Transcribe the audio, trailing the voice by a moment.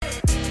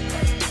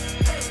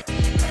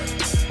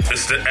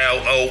the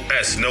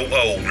LOS, no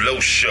O,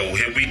 low show.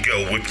 Here we go.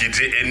 If you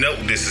didn't know,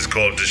 this is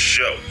called the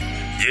show.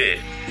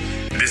 Yeah,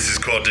 this is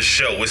called the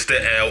show. It's the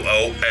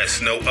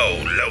LOS, no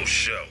O, low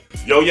show.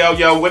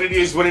 Yo, what it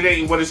is, what it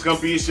ain't, what it's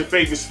gonna be. It's your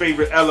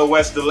favorite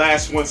LOS, the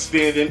last one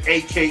standing,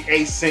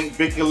 aka St.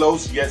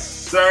 Vicolos. Yes,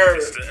 sir.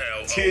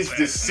 Tis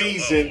the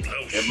season,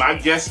 and my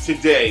guest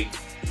today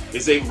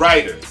is a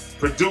writer,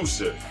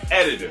 producer,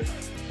 editor,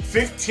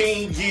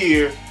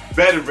 15-year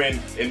veteran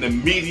in the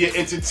media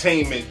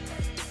entertainment.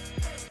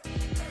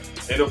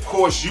 And of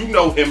course, you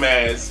know him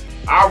as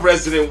our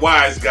resident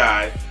wise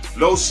guy,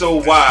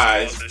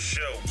 Losowise.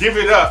 Give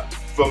it up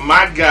for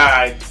my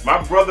guy,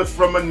 my brother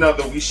from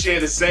another. We share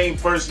the same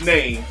first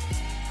name.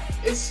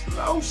 It's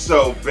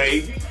Loso,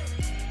 baby.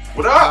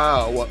 What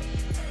up?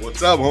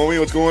 What's up, homie?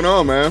 What's going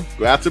on, man?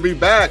 Glad to be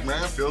back,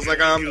 man. Feels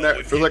like I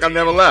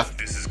never left.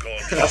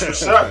 That's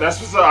what's up. That's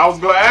what's up. I was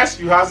gonna ask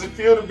you, how's it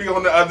feel to be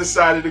on the other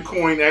side of the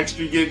coin,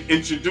 actually get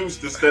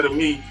introduced instead of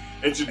me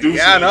introducing?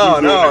 Yeah,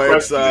 no.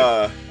 It's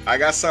I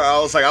got some.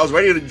 I was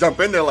ready to jump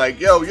in there, like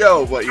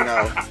yo, but you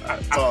know,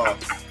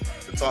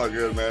 it's all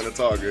good, man. It's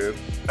all good.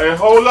 Hey,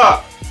 hold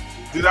up.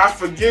 Did I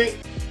forget?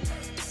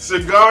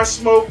 Cigar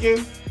smoking,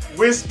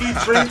 whiskey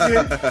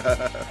drinking,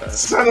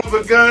 son of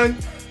a gun.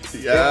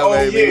 Yeah,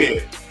 and, baby.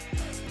 Yeah.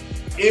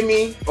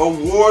 Emmy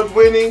Award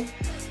winning.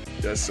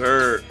 Yes,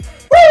 sir.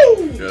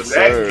 Woo! Yes,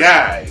 that sir.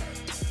 guy.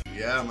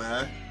 Yeah,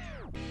 man.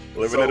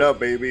 Living it up,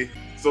 baby.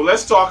 So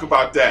let's talk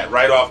about that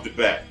right off the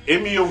bat.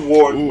 Emmy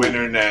Award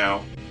winner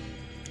now.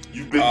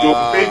 You've been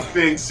doing big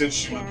things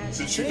since you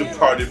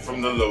departed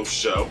from the Low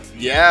Show.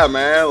 Yeah,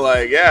 man.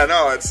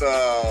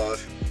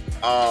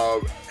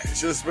 It's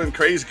just been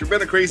crazy. It's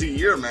been a crazy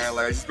year, man.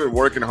 Like, I've just been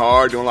working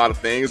hard, doing a lot of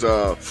things.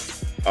 I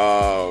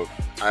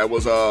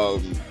was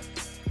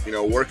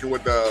working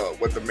with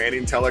the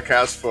Manning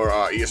telecast for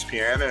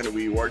ESPN, and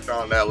we worked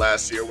on that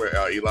last year with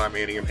Eli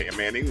Manning and Peyton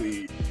Manning.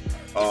 We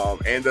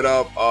ended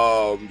up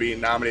being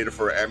nominated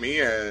for an Emmy,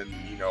 and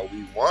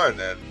we won,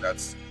 and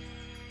that's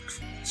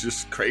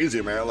just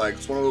crazy, man. Like,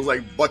 it's one of those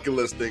like bucket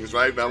list things,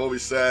 right? I've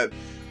always said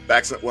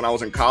back when I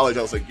was in college,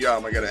 I was like, yeah,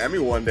 I'm gonna get an Emmy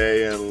one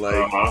day, and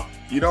like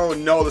you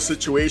don't know the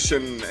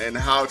situation and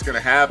how it's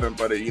gonna happen,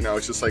 but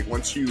it's just like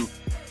once you.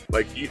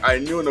 Like, I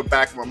knew in the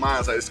back of my mind, I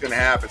was like, it's going to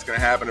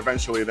happen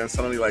eventually. Then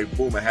suddenly, like,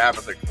 boom, it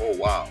happens. Like, oh,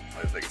 wow.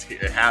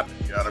 It happened.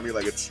 You know what I mean?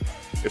 Like, it's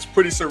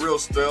pretty surreal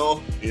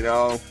still, And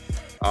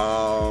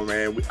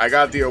I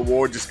got the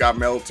award, just got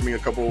mailed to me a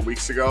couple of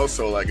weeks ago.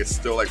 So, like, it's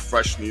still, like,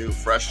 fresh, and, and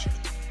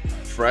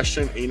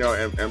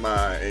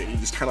you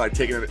just kind of, like,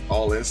 taking it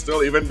all in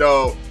still. Even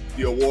though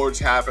the awards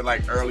happened,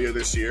 like, earlier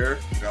this year,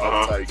 it's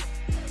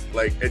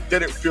like, it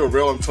didn't feel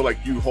real until, like,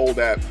 you hold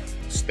that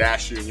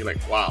statue and you're like,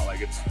 wow,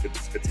 like it's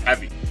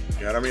heavy,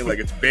 you know what I mean? Like,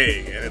 it's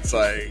big, and it's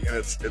like, and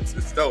it's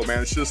dope,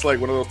 man. It's just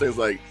like one of those things,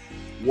 like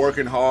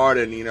working hard,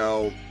 and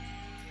and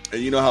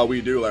how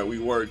we do, like we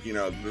work,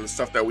 the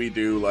stuff that we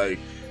do, like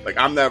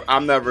I'm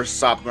never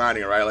stop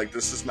grinding, right? Like,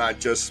 this is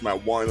not just my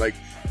one, like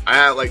I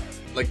have like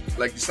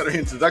you said in the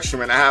introduction,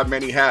 man, I have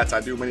many hats,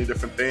 I do many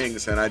different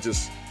things, and I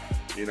just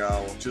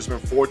just been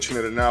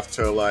fortunate enough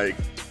to like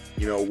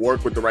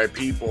work with the right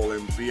people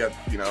and be at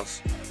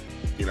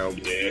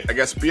I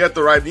guess be at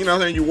the right,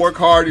 you work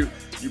hard,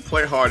 you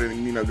play hard,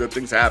 and good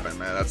things happen,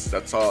 man.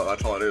 That's all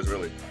it is,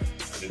 really.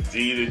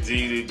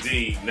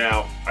 Indeed.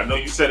 Now, I know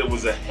you said it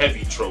was a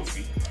heavy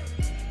trophy.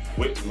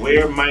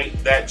 Where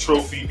might that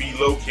trophy be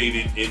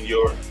located in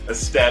your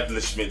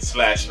establishment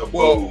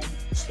 /abode?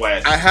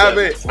 I have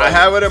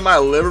it in my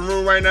living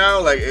room right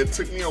now. Like, it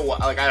took me a while.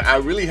 Like, I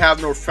really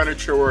have no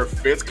furniture where it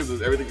fits because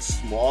everything's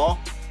small.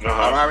 I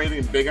don't have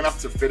anything big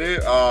enough to fit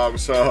it.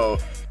 So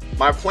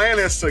my plan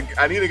is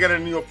I need to get a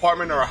new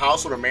apartment or a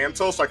house with a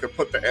mantle so I could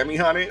put the Emmy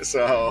on it.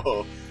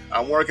 So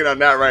I'm working on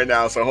that right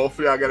now. So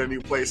hopefully I'll get a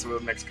new place in the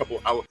next couple.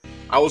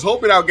 I was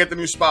hoping I'll get the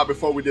new spot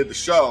before we did the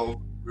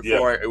show.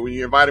 When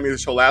you invited me to the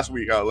show last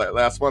month,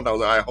 I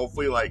was like,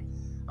 hopefully like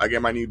I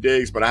get my new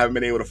digs, but I haven't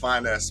been able to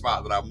find that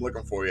spot that I'm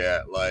looking for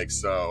yet. Like,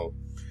 so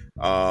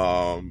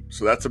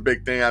that's a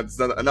big thing.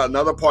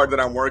 Another part that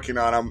I'm working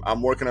on.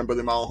 I'm working on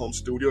building my own home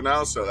studio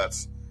now. So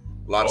that's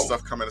a lot of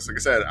stuff coming. Like I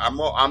said,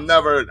 I'm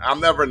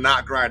never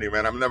not grinding,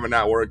 man. I'm never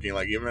not working.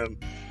 Like, even,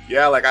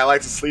 like I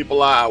like to sleep a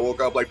lot. I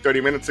woke up like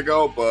 30 minutes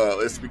ago, but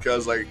it's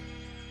because like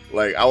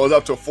I was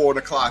up till 4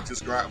 o'clock,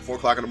 4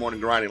 o'clock in the morning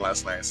grinding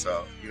last night.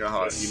 So you know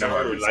how it is.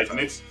 Like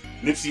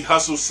Nipsey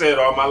Hussle said,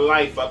 all my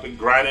life I've been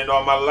grinding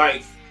all my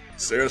life.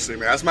 Seriously,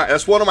 man.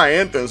 That's one of my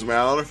anthems, man.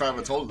 I don't know if I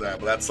haven't told you that,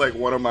 but that's like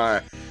one of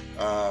my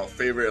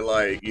favorite,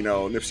 like,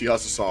 Nipsey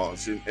Hussle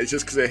songs. It's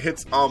just because it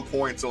hits on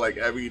point to like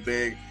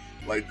everything.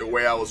 Like the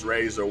way I was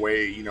raised, the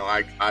way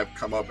I've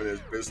come up in this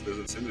business,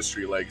 this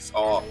industry, like it's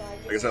all,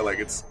 like I said, like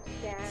it's,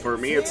 for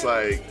me, it's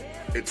like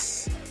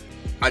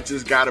I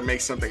just got to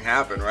make something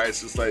happen, right? It's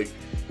just like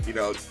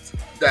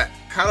that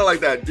kind of like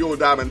that do or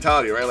die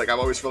mentality, right? Like I've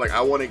always felt like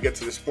I want to get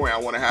to this point, I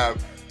want to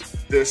have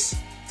this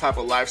type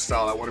of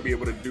lifestyle, I want to be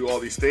able to do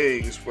all these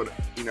things, but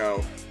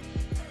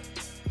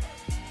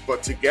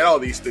but to get all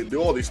these, to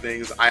do all these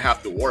things, I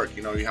have to work.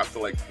 You know, you have to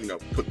like, you know,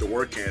 put the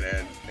work in,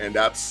 and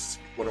that's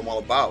what I'm all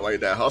about, like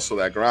that hustle,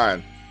 that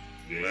grind.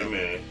 Yeah,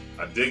 man,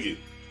 I dig it.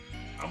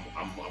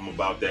 I'm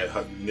about that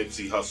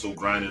Nipsey Hustle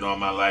grinding all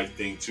my life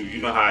thing too.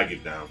 You know how I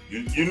get down.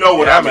 You know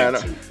what I'm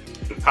into.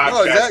 The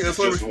podcast is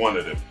just one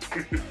of them.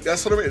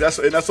 That's what I mean. That's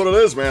what it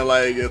is, man.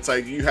 Like it's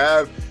like you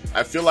have.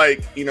 I feel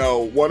like, you know,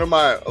 one of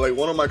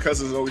my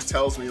cousins always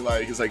tells me,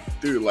 like, he's like,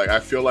 dude, like I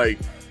feel like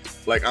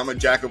I'm a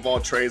jack of all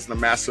trades and a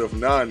master of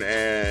none,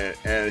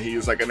 and he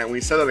was like, and then when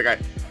he said that, like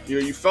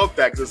you felt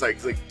that because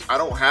it's like I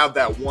don't have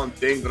that one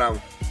thing that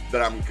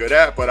I'm good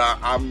at, but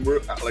I'm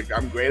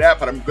great at,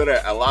 but I'm good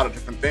at a lot of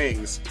different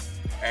things,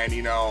 and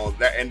you know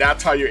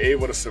that's how you're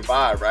able to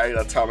survive, right?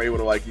 That's how I'm able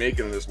to like make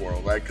it in this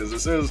world, right? Because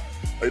this is,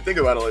 like, think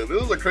about it, like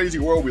this is a crazy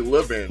world we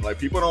live in. Like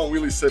people don't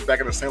really sit back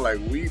and understand, like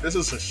this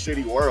is a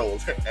shitty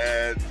world,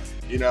 and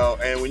you know,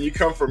 and when you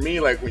come from me,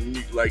 like when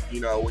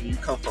you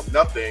come from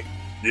nothing,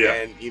 yeah,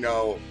 and you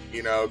know,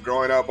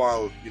 growing up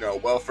on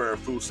welfare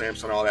and food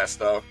stamps and all that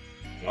stuff.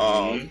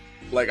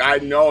 Like I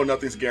know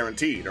nothing's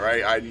guaranteed,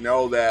 right? I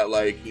know that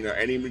like, you know,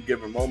 any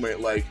given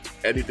moment, like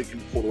anything can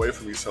be pulled away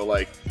from me. So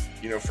like,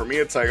 you know, for me,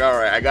 it's like, all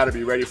right, I got to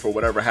be ready for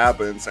whatever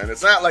happens. And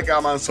it's not like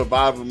I'm on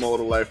survival mode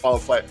or like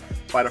fight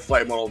or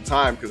flight mode all the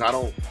time, because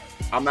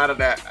I'm not at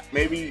that.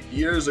 Maybe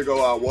years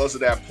ago I was at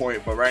that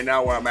point, but right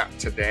now where I'm at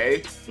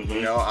today,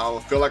 you know, I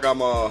feel like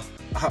I'm a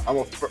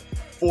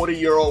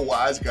 40-year-old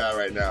wise guy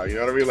right now. You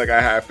know what I mean? Like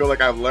I feel like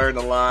I've learned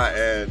a lot,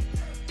 and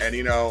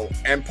you know,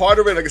 and part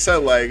of it, like I said,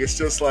 like it's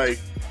just like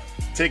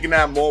taking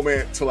that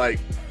moment to like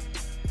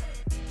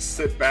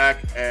sit back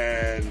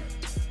and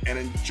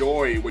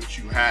enjoy what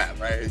you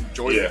have, right?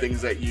 Enjoy the things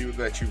that you've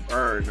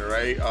earned,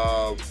 right?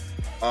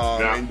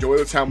 Enjoy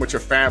the time with your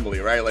family,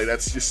 right? Like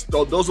that's just,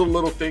 those are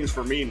little things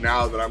for me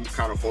now that I'm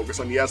kind of focused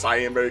on. Yes, I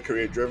am very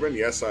career driven.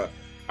 Yes,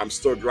 I'm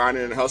still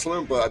grinding and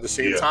hustling, but at the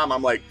same time,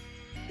 I'm like,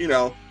 you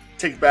know,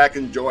 take back,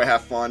 enjoy,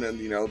 have fun, and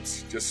you know,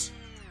 it's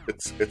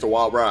a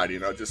wild ride. You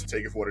know, just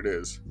take it for what it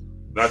is.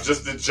 Now,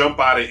 just to jump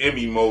out of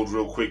Emmy mode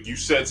real quick, you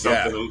said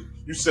something.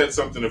 You said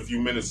something a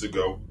few minutes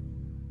ago.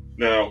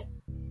 Now,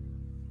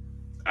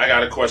 I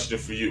got a question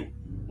for you.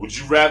 Would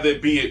you rather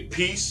be at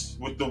peace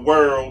with the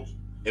world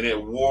and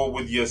at war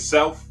with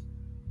yourself,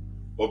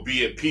 or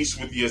be at peace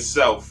with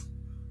yourself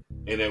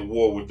and at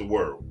war with the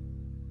world?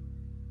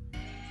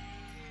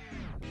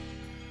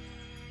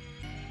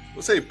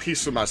 Let's say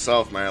peace with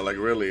myself, man. Like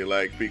really,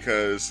 like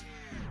because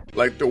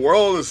like the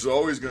world is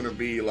always gonna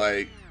be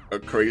like a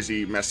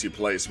crazy, messy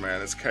place,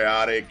 man. It's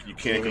chaotic. You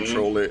can't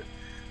control it.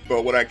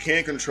 But what I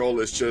can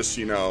control is just,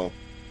 you know,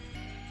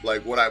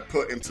 like what I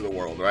put into the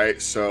world, right?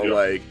 So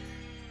like,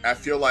 I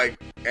feel like,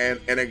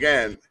 and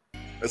again,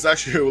 it's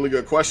actually a really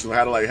good question. I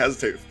had to like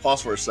hesitate,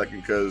 pause for a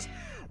second, because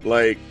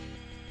like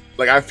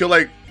I feel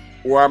like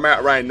where I'm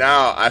at right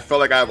now, I feel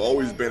like I've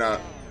always been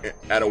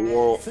at a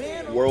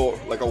world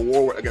like a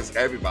war against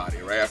everybody,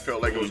 right? I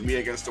felt like it was me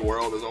against the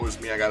world. It's always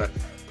me. I gotta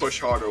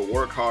push harder,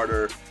 work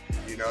harder,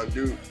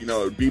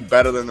 be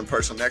better than the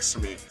person next to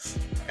me,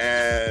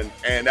 and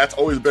that's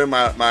always been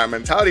my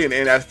mentality,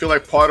 and I feel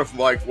like part of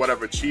like what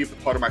I've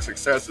achieved, part of my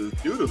success is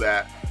due to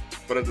that.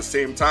 But at the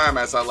same time,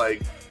 as I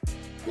like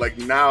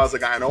now as I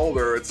gotten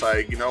older, it's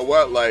like, you know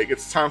what, like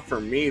it's time for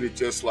me to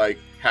just like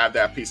have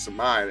that peace of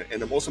mind,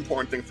 and the most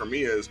important thing for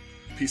me is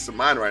peace of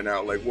mind right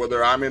now. Like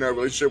whether I'm in a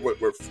relationship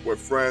with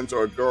friends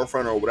or a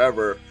girlfriend or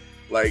whatever,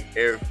 like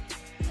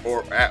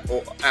or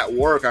at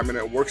work, I'm in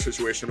a work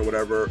situation or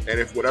whatever, and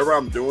if whatever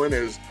I'm doing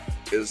is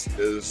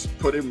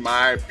putting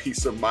my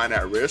peace of mind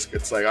at risk,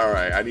 it's like, all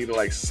right, I need to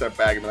like step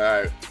back and be like,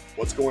 all right,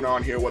 what's going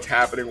on here? What's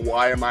happening?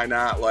 Why am I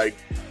not like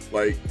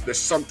there's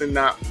something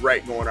not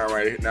right going on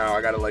right now.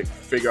 I gotta like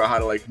figure out how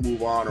to like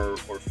move on or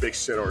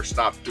fix it or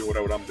stop doing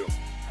whatever I'm doing.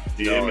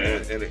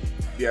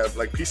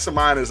 Like peace of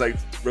mind is like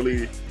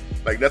really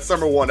like that's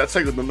number one. That's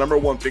like the number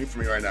one thing for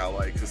me right now.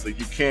 Like, cause like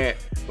you can't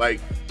like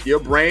your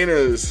brain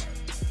is.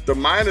 The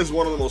mind is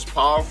one of the most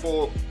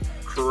powerful,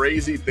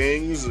 crazy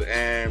things,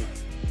 and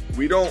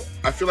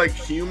I feel like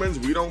humans,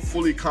 we don't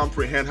fully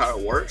comprehend how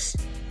it works.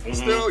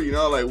 Still, you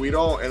know, like we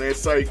don't, and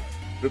it's like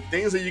the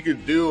things that you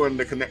could do and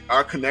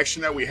our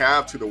connection that we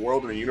have to the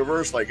world and the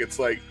universe, like it's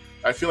like,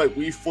 I feel like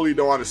we fully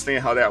don't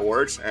understand how that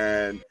works,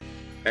 and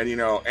you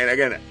know, and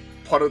again,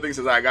 part of the things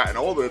as I gotten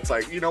older, it's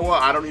like, you know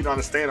what, I don't need to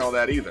understand all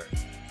that either.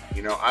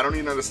 You know, I don't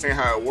even understand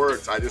how it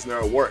works. I just know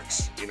it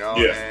works, you know,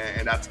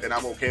 and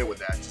I'm okay with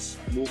that. Just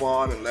move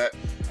on and let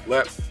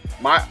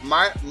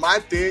my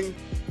thing.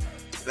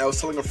 And I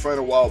was telling a friend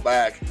a while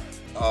back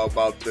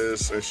about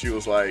this, and she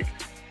was like,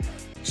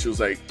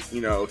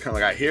 you know, kind of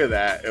like, I hear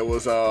that. It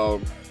was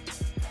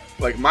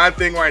like my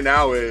thing right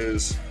now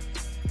is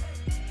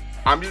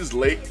I just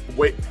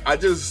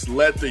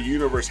let the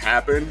universe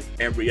happen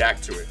and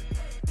react to it.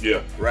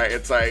 Yeah. Right.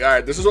 It's like, all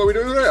right, this is what we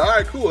do today. All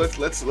right, cool.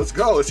 Let's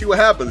go. Let's see what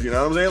happens. You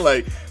know what I'm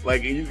saying?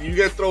 Like you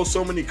get throw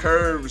so many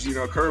curves, you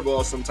know,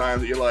 curveballs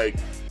sometimes that you're like,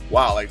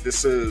 wow, like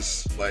this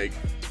is like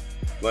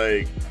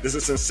this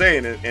is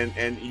insane.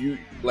 And you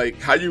like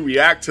how you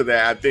react to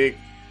that. I think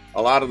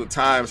a lot of the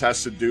times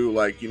has to do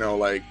like, you know,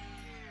 like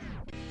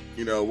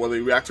whether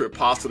you react to it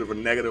positive or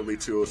negatively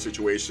to a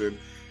situation,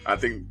 I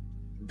think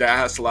that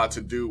has a lot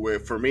to do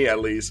with, for me at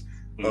least,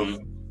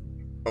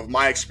 of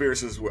my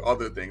experiences with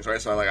other things, right?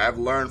 So I've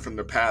learned from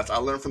the past. I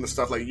learned from the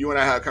stuff, like you and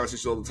I have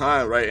conversations all the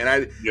time, right?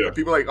 And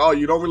people are like, oh,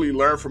 you don't really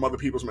learn from other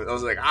people's. I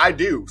was like, I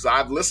do. So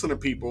I've listened to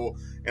people,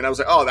 and I was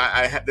like, oh,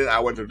 I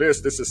went through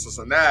this,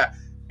 and that,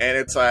 and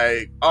it's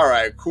like, all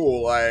right,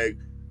 cool, like,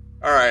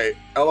 all right,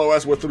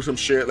 LOS went through some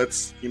shit.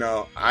 Let's,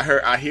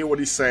 I hear what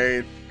he's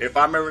saying. If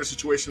I'm ever in a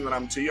situation that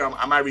I'm to you,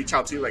 I might reach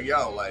out to you like,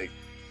 yo, like,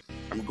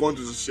 I'm going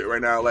through this shit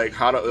right now. Like,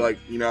 how to, like,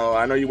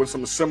 I know you want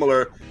something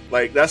similar.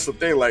 Like, that's the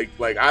thing. Like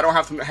I don't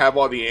have to have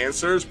all the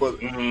answers,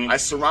 but I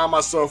surround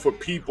myself with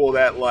people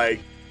that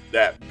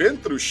been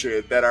through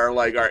shit, that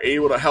are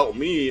able to help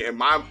me in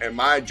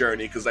my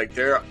journey, because like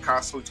they're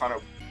constantly trying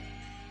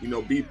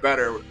to, be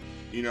better,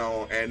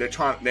 and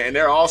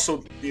they're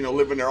also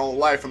living their own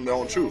life and their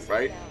own truth,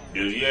 right?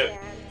 Yeah.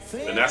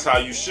 And that's how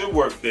you should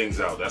work things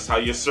out. That's how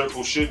your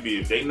circle should be.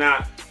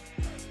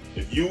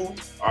 If you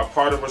are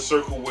part of a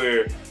circle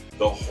where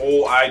the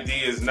whole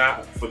idea is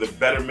not for the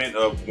betterment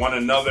of one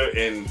another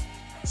and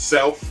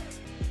self,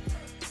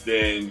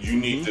 then you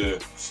need to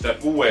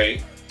step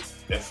away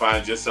and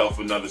find yourself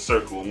another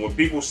circle. And when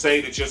people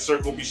say that your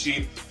circle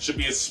should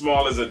be as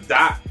small as a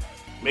dot,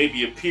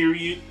 maybe a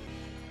period,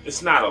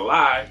 it's not a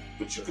lie,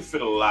 but you can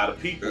fit a lot of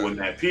people in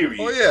that period.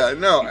 Oh yeah,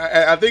 no,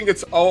 I think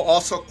it's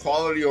also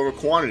quality over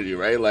quantity,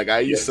 right? Like I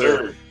used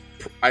to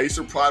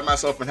pride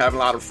myself in having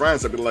a lot of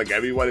friends. I'd be like,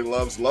 everybody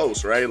loves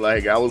Los, right?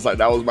 Like that was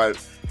my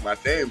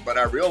thing. But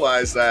I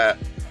realized that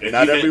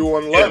not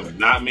everyone loved it.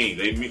 Not me.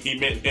 He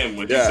meant him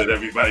when he said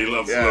everybody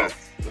loves Los.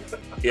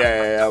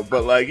 Yeah.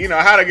 But like,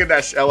 I had to get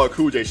that LL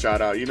Cool J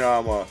shout out.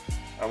 I'm a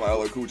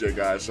LL Cool J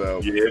guy. So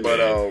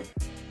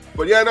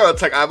But yeah, no,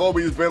 it's like I've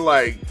always been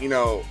like,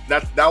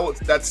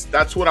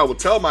 that's what I would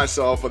tell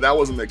myself, but that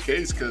wasn't the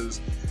case, because,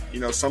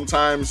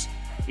 sometimes,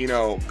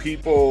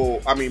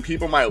 people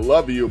might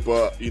love you,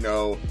 but,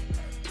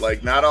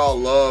 like not all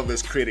love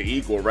is created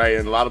equal, right?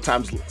 And a lot of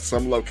times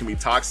some love can be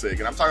toxic.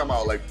 And I'm talking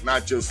about like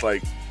not just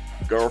like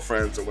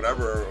girlfriends or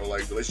whatever, or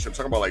like relationships. I'm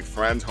talking about like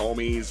friends,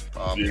 homies,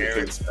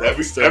 parents.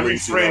 Every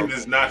friend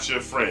is not your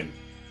friend.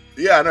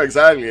 Yeah, no,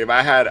 exactly. If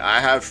I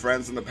had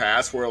friends in the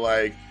past where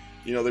like,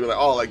 they were like,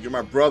 oh, like, you're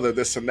my brother,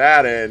 this and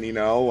that, and,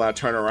 when I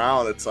turn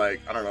around, it's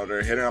like, I don't know,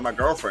 they're hitting on my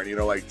girlfriend,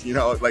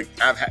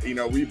 I've had,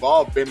 we've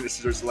all been in this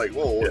situation, like,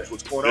 whoa,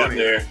 what's going on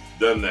here?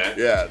 Done that.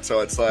 Yeah,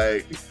 so it's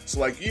like, how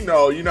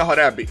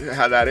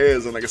that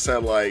is, and like I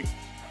said, like,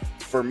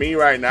 for me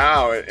right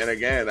now, and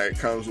again, that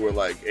comes with,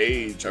 like,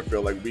 age, I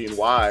feel like being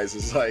wise,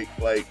 is like,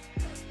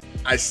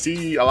 I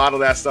see a lot of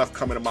that stuff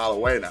coming a mile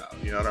away now,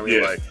 you know what I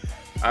mean? Like,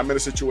 I'm in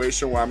a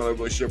situation where I'm in a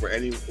relationship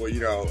and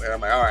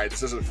I'm like, all right, this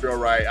doesn't feel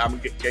right.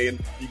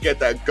 You get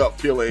that gut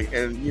feeling,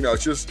 and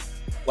it's just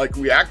like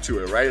react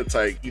to it, right? It's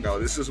like,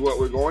 this is what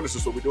we're going, this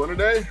is what we're doing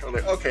today. I'm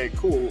like, okay,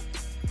 cool.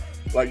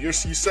 Like you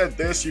said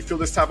this, you feel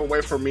this type of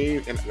way for me,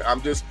 and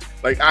I'm just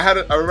like, I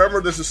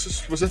remember this is a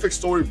specific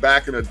story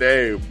back in the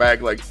day,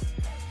 back like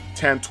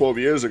 10, 12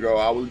 years ago.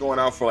 I was going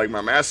out for like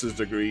my master's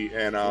degree,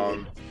 and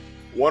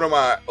one of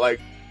my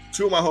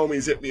two of my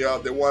homies hit me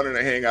up. They wanted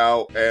to hang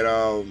out,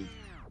 and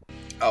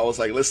I was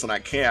like, listen, I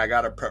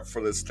got to prep for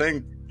this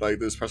thing, like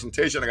this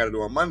presentation I got to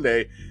do on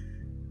Monday.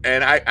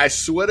 And I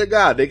swear to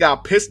God, they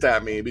got pissed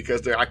at me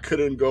because I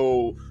couldn't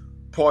go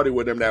party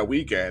with them that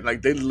weekend.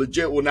 Like, they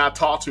legit would not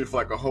talk to me for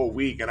like a whole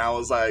week. And I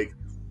was like,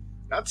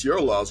 that's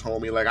your loss,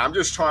 homie. Like, I'm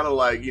just trying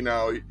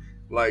to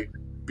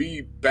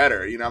be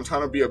better. I'm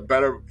trying to be a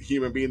better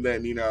human being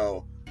than,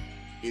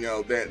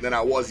 than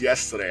I was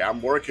yesterday.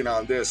 I'm working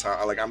on this.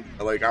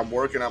 I'm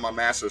working on my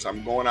master's.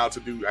 I'm going out to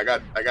do, I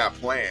got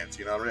plans,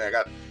 you know what I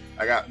mean?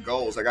 I got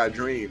goals, I got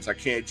dreams. I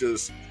can't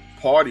just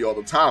party all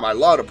the time. I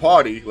love to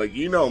party. Like,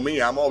 me,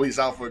 I'm always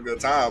out for a good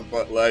time.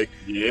 But like,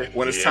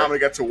 when it's time to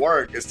get to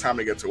work, it's time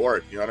to get to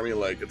work. You know what I mean?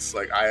 Like, it's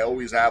like, I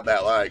always have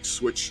that like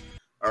switch.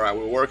 All right,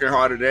 we're working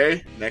hard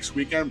today. Next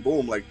weekend,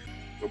 boom, like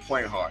we're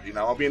playing hard.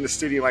 I'll be in the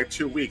city in like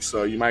 2 weeks.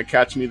 So you might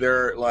catch me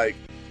there, like,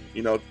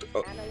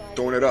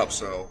 throwing it up.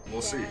 So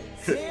we'll see.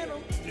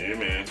 Yeah,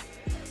 man.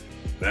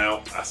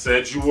 Now, I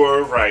said you were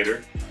a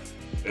writer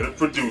and a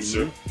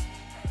producer.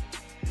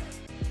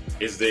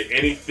 Is there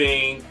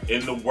anything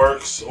in the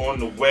works, on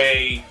the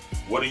way?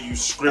 What are you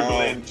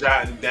scribbling,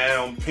 jotting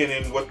down,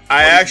 pinning? What's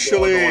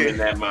going on in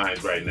that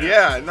mind right now?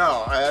 Yeah,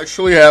 no, I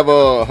actually have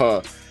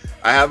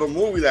a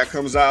movie that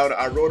comes out.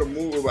 I wrote a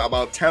movie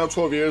about 10 or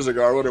 12 years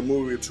ago. I wrote a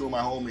movie with two of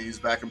my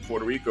homies back in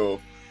Puerto Rico.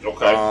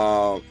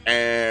 Okay.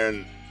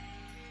 And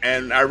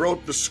we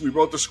wrote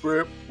the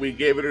script. We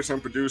gave it to some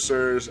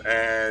producers,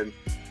 and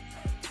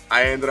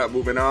I ended up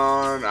moving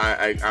on.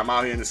 I'm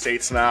out here in the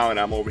States now, and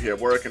I'm over here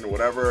working or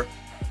whatever.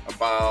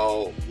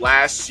 About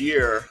last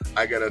year,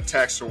 I got a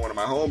text from one of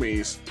my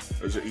homies.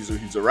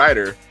 He's a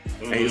writer,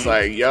 and he's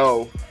like,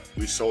 "Yo,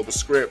 we sold the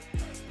script.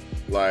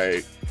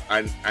 Like,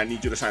 I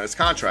need you to sign this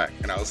contract."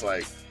 And I was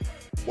like,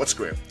 "What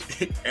script?"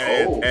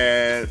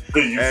 and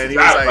he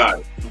was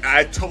like,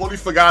 "I totally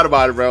forgot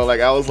about it, bro." Like,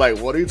 I was like,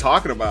 "What are you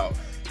talking about?"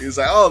 He's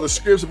like, oh, the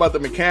script's about the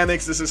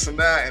mechanics, this and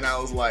that, and I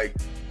was like,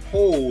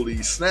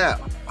 holy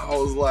snap! I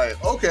was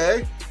like,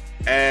 okay.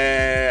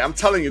 And I'm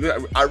telling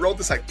you, I wrote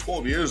this like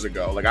 12 years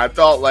ago. Like I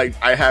thought, like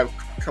I have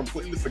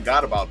completely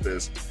forgot about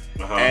this.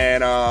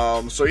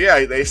 And so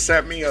yeah, they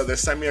sent me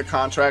a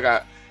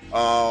contract.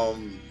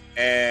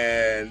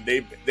 And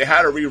they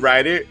had to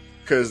rewrite it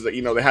because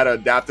they had to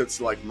adapt it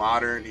to like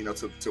modern,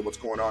 to what's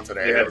going on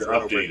today. It was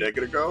over a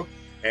decade ago.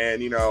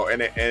 And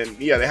and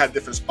yeah, they had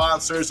different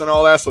sponsors and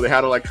all that, so they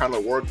had to like kind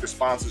of work the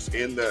sponsors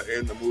in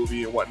the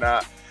movie and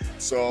whatnot.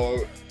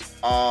 So,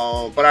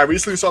 but I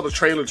recently saw the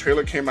trailer. The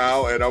trailer came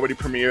out and already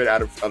premiered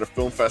at a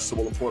film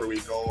festival in Puerto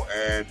Rico,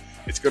 and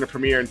it's going to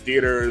premiere in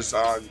theaters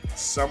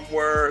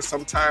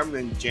sometime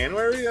in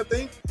January, I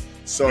think.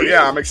 So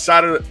yeah, I'm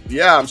excited.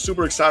 Yeah, I'm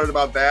super excited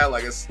about that.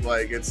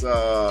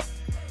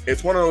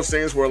 It's one of those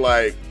things where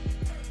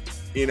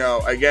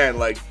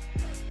again,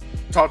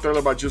 talked earlier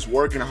about just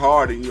working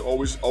hard, and you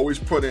always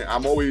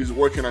I'm always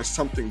working on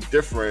something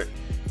different,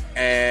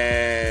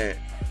 and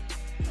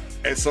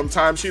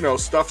sometimes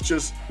stuff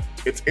just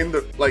it's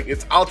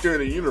out there in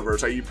the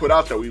universe. Like you put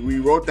out there, we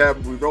wrote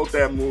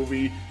that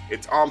movie.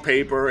 It's on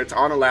paper. It's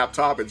on a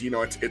laptop.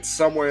 It's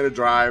somewhere in the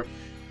drive,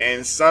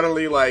 and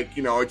suddenly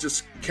it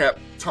just kept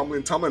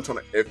tumbling until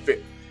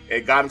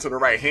it got into the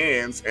right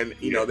hands, and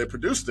they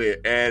produced it,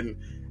 and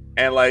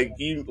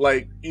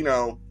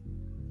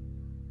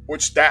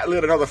which that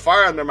lit another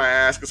fire under my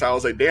ass because I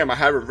was like, damn, I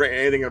haven't written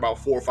anything in about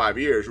 4 or 5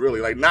 years,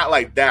 really. Not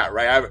like that,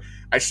 right?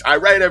 I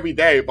write every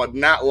day, but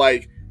not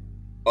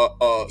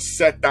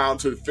set down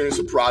to finish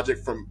a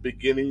project from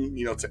beginning,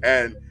 to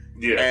end.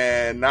 Yeah.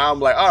 And now I'm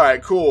like, all right,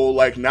 cool.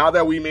 Now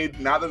that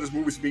this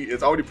movie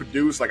it's already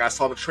produced. I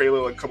saw the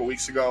trailer a couple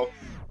weeks ago,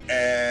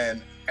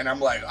 and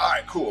I'm like, all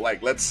right, cool.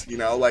 Let's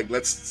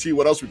see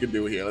what else we can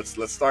do here.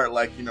 Let's start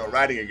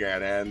writing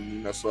again,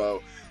 and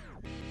so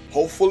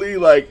hopefully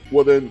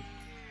within.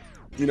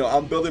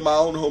 I'm building my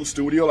own home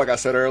studio, like I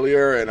said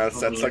earlier, and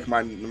that's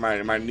my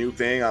new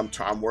thing.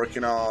 I'm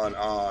working on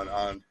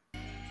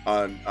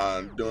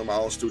doing my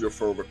own studio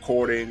for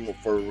recording,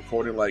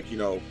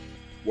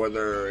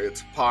 whether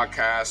it's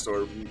podcast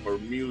or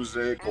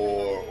music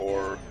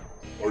or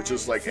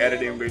just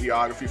editing,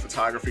 videography,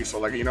 photography.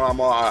 So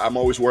I'm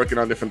always working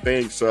on different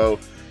things. So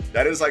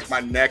that is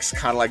my next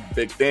kind of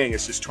big thing.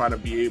 It's just trying to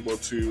be able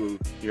to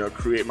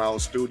create my own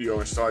studio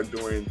and start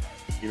doing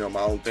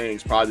my own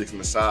things, projects on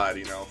the side,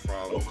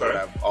 from what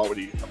I've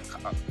already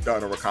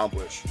done or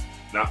accomplished.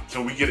 Now,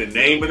 can we get a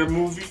name of the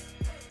movie?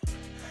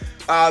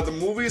 The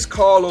movie is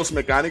called Los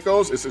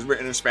Mecánicos. It's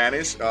written in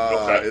Spanish.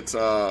 It's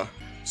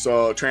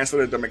so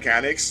translated to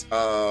mechanics.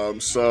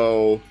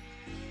 So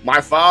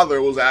my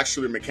father was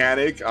actually a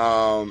mechanic,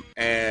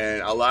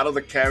 and a lot of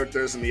the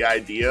characters and the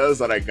ideas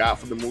that I got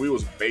for the movie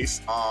was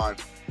based on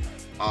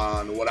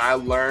what I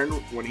learned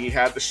when he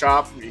had the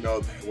shop,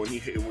 when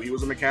he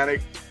was a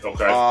mechanic.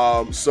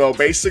 Okay. So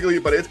basically,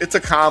 but it's a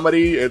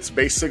comedy. It's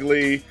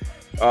basically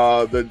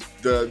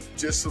the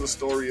gist of the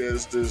story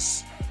is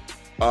this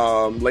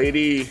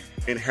lady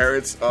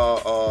inherits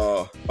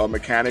a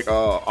mechanic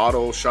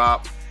auto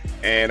shop,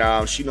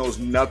 and she knows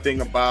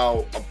nothing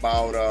about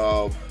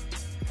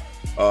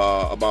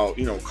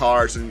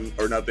cars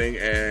or nothing,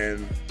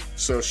 and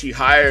so she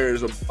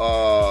hires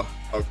a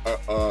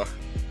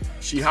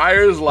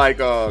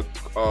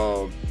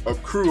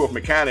crew of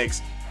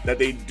mechanics that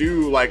they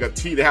do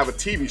they have a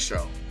TV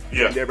show.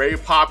 Yeah. And they're very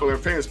popular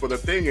and famous, but the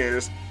thing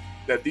is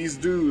that these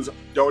dudes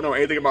don't know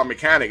anything about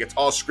mechanic. It's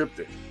all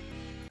scripted.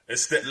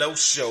 It's that low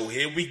show.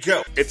 Here we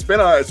go. It's been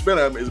a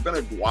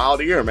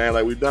wild year, man.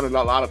 We've done a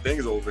lot of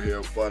things over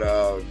here, but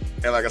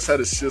and like I said,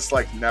 it's just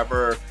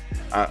never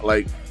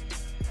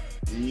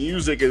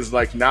music is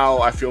now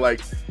I feel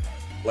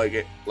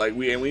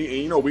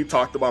we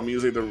talked about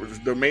music. One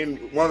of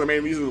the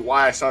main reasons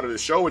why I started the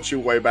show with you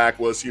way back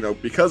was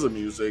because of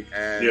music,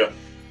 and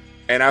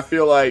I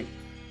feel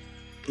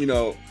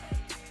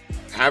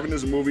having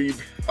this movie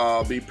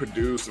be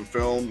produced and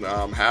filmed,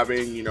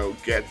 having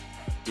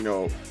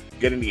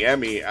getting the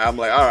Emmy, I'm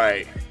like, all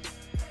right,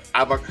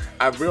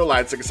 I've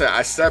realized, like I said,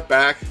 I stepped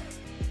back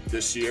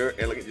this year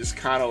and just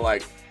kind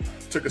of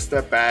took a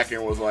step back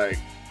and was like,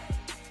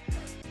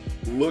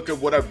 look at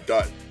what I've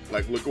done.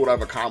 Look at what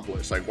I've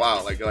accomplished.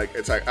 Wow.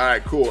 It's all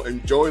right, cool.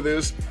 Enjoy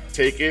this.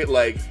 Take it.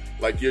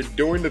 You're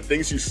doing the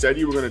things you said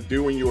you were going to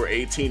do when you were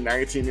 18,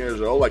 19 years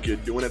old. You're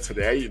doing it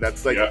today.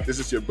 That's This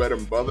is your bread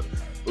and butter.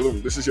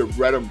 Boom. This is your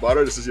bread and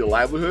butter. This is your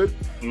livelihood.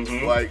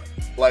 Mm-hmm.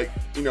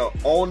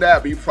 Own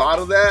that. Be proud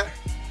of that.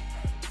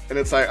 And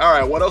it's all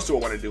right, what else do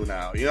I want to do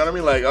now? You know what I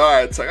mean? All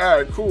right, it's all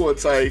right, cool.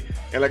 It's and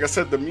like I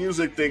said, the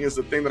music thing is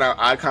the thing that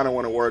I kind of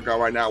want to work on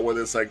right now,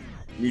 whether it's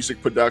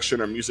music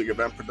production or music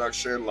event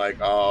production,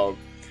 offline,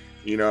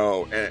 you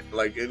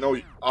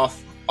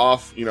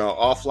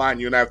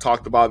and I have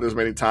talked about this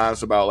many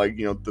times about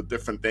the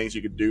different things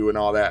you could do and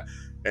all that,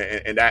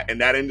 and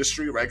that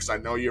industry, right? Because I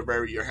know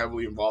you're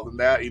heavily involved in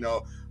that.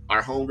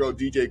 Our homegirl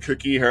DJ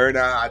Cookie, her and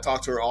I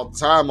talk to her all the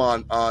time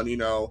on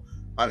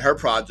her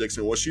projects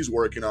and what she's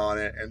working on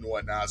and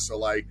whatnot. So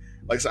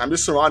like I'm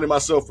just surrounding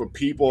myself with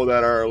people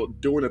that are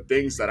doing the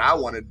things that I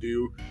want to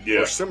do,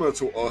 or similar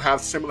to, or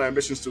have similar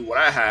ambitions to what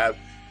I have,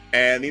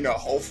 and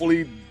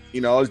hopefully,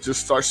 it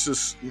just starts to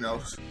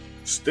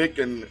stick,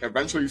 and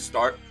eventually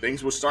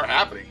things will start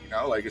happening.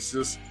 Like it's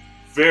just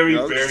very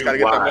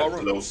very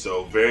wise,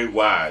 Loso. Very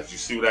wise. You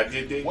see what I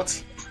did there?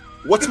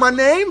 What's my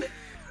name?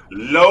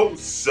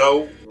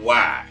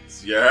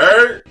 Losowise. You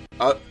heard?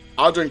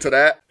 I'll drink to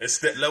that. It's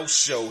that low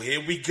show.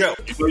 Here we go.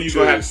 You're going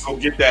to have to go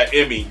get that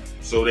Emmy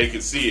so they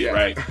can see it,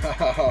 right?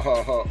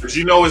 Because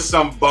it's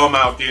some bum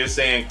out there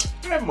saying,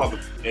 that mother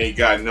ain't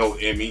got no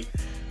Emmy.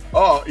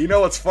 Oh,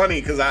 what's funny?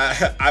 Because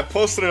I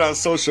posted it on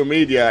social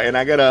media, and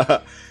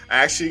I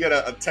actually got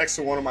a text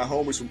from one of my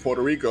homies from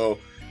Puerto Rico,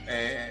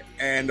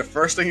 and the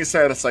first thing he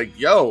said, it's like,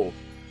 yo,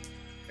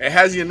 it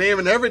has your name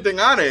and everything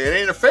on it. It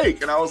ain't a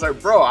fake. And I was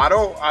like, bro, I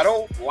don't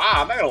lie.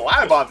 I'm not gonna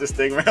lie about this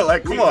thing, man.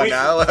 Like, come on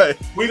now. Like,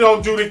 we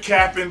don't do the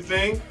capping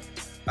thing.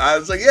 I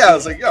was like, yo,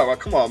 well,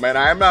 come on, man.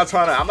 I'm not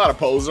a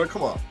poser.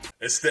 Come on.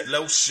 It's that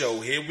low show.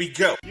 Here we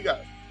go. You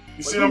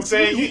see what I'm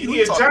saying?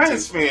 He a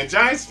Giants fan.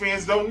 Giants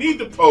fans don't need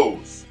to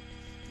pose.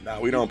 Nah,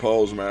 we don't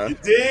pose, man. You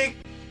dig?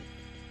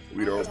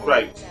 We don't. That's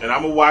right. And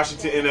I'm a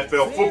Washington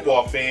NFL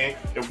football fan,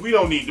 and we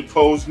don't need to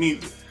pose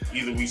neither.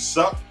 Either we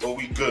suck or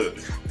we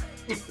good.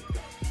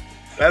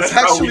 That's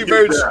actually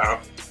very true.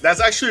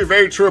 That's actually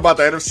very true about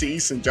the NFC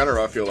East in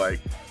general. I feel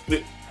like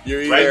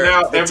you're either, right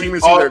now, the team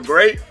is either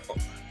great.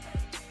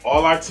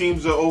 All our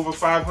teams are over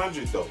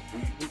 500 though.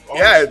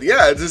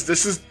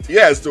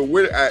 It's the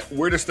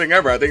weirdest thing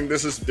ever. I think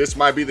this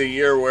might be the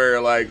year where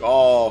like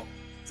all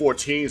 4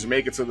 teams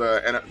make it to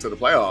the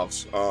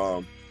playoffs.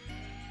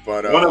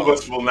 But one of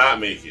us will not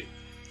make it.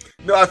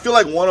 No, I feel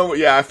like and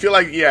I feel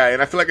like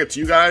it's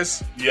you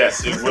guys.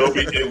 Yes, it will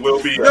be. It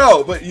will be.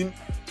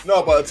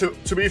 No, but to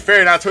be fair,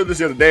 and I told this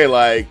the other day,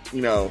 like,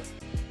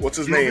 what's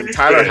his name?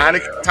 Tyler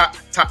Haneke.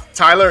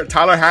 Tyler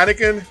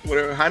Haneke?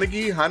 Whatever,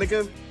 Heineke,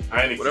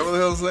 whatever the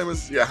hell his name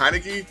is. Yeah,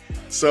 Heineke.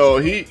 So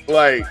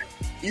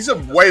he's a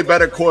way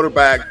better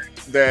quarterback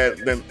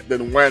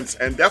than Wentz,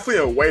 and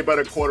definitely a way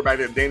better quarterback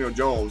than Daniel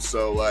Jones.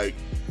 So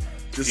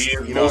he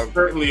is most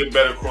certainly a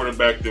better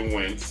quarterback than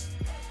Wentz.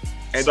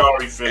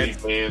 Sorry, Philly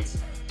fans,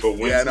 but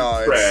Wentz is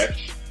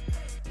trash.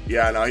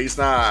 Yeah, no, he's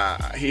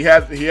not. He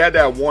had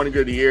that one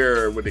good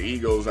year with the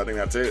Eagles. I think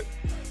that's it.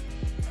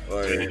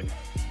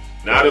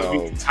 Now that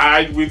we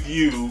tied with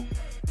you,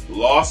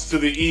 lost to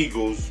the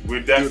Eagles,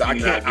 we're definitely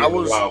not getting the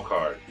wild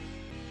card.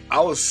 I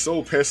was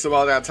so pissed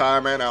about that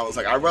time, man. I was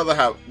like, I'd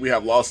rather we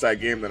have lost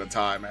that game than a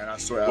tie, man. I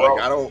swear. Well,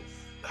 I don't.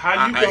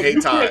 How you hate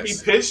you ties. Can't be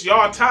pissed.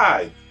 Y'all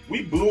tied.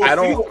 We blew a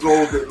field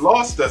goal that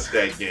lost us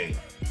that game.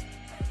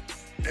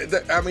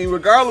 I mean,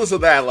 regardless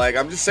of that,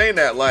 I'm just saying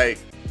that,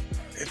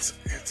 it's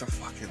a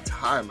fucking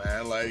tie,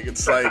 man.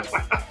 It's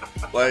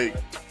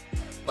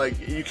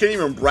you can't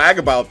even brag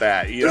about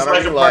that. You it's know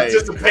what I mean?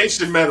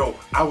 Participation medal.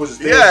 I was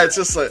there. Yeah, it's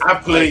just I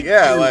played.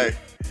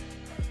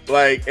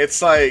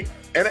 It's and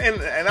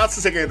not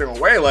to take anything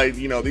away.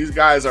 These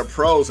guys are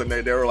pros, and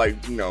they were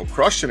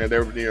crushing it. They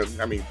were,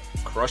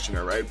 crushing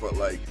it, right? But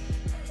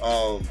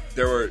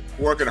they were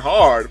working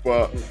hard.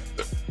 But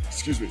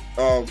excuse me.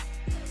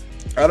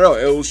 I don't know.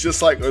 It was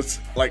just I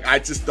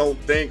just don't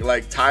think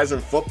ties in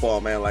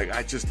football, man.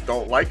 I just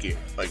don't like it.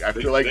 I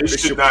feel like they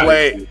should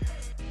play.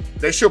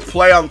 They should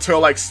play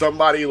until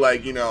somebody I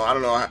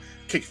don't know,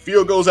 kick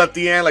field goals at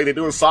the end like they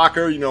do in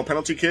soccer.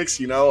 Penalty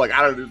kicks. I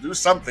don't know, do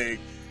something.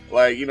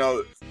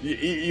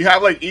 You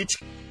have each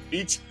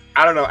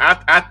I don't know,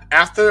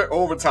 after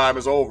overtime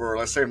is over.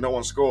 Let's say if no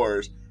one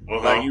scores,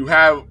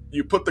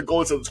 you put the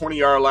goal to the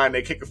 20-yard line.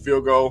 They kick a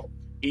field goal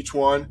each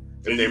one.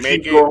 If they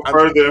make it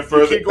further and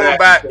further, you keep going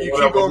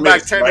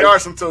back 10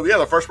 yards until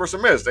the first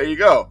person missed. There you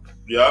go.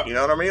 Yeah, you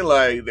know what I mean.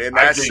 And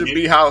that should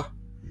be how.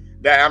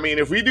 That I mean,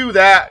 if we do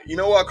that, you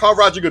know what? Call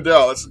Roger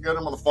Goodell. Let's get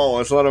him on the phone.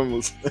 Let's let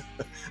him.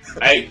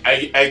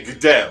 hey,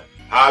 Goodell,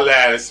 holla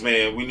at us,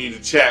 man. We need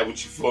to chat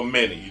with you for a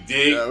minute. You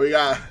dig? Yeah, we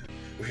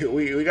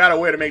got a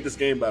way to make this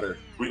game better.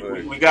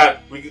 We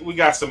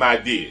got some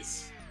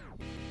ideas,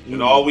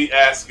 and all we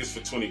ask is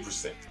for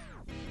 20%.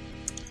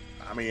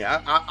 I mean,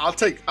 I'll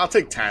take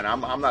 10.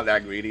 I'm not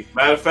that greedy.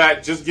 Matter of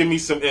fact, just give me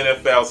some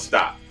NFL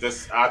stock.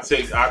 I'll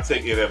take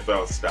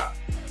NFL stock.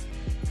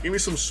 Give me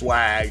some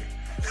swag.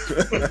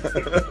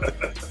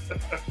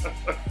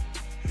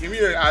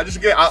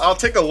 I'll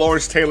take a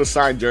Lawrence Taylor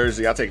signed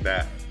jersey. I'll take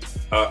that.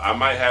 I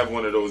might have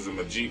one of those in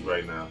my Jeep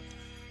right now.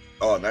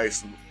 Oh,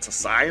 nice. To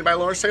sign by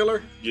Lawrence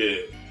Taylor?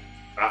 Yeah.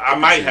 I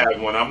might have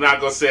one. I'm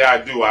not going to say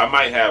I do. I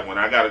might have one.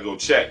 I got to go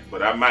check,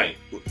 but I might.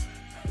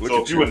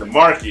 So if you're in the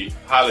market,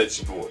 holla at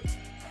your boy.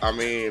 I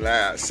mean,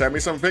 send me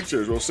some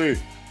pictures. We'll see.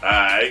 All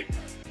right.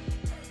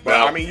 But,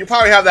 I mean, you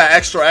probably have that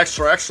extra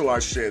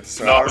large shit.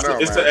 So no, I don't know,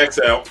 it's the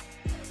XL.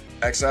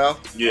 XL?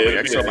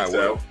 Yeah, XL might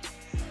work.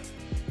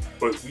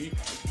 But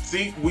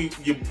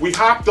we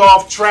hopped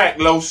off track,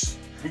 Los.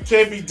 We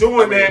can't be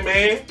doing that,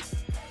 man.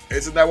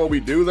 Isn't that what we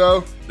do,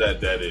 though?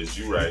 That is.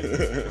 You right.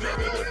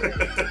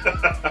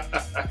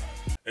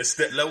 It's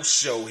that low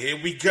show. Here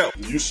we go.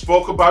 You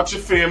spoke about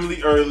your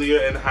family earlier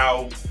and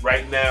how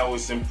right now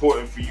it's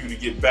important for you to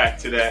get back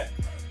to that.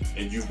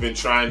 And you've been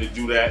trying to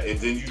do that. And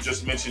then you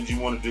just mentioned you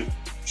wanted to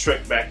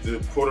trek back to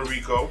Puerto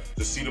Rico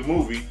to see the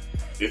movie.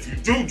 If you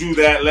do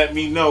that, let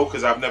me know,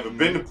 because I've never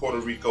been to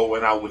Puerto Rico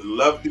and I would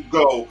love to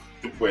go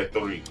to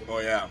Puerto Rico. Oh,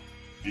 yeah.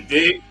 You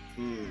dig?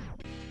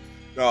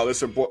 No,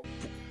 listen,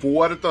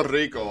 Puerto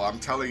Rico, I'm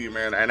telling you,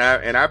 man. And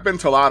I've been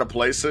to a lot of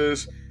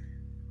places.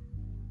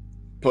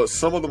 But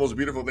some of the most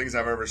beautiful things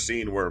I've ever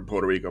seen were in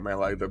Puerto Rico, man.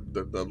 Like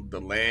the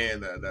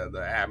land,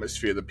 the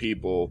atmosphere, the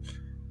people,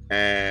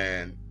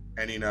 and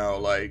you know,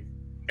 like,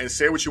 and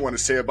say what you want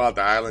to say about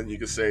the island. You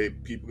can say,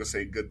 people can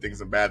say good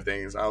things and bad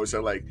things. I always say,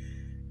 like,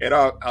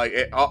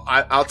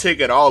 I'll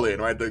take it all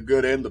in, right? The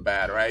good and the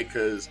bad, right?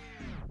 Because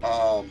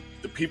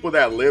the people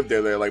that live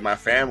there, they're like my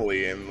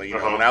family, and you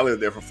know, when I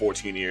lived there for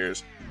 14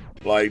 years,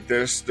 like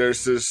there's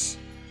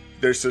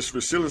this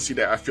resiliency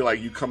that I feel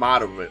like you come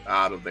out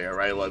of there,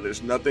 right? Like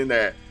there's nothing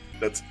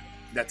that's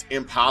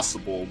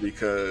impossible,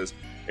 because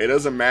it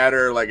doesn't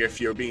matter like if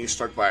you're being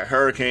struck by a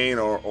hurricane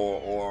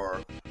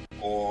or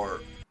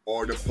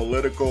the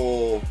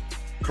political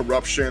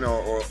corruption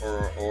or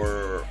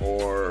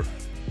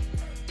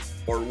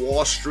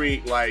Wall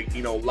Street, like,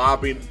 you know,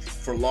 lobbying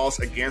for laws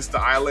against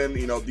the island.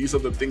 You know, these are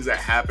the things that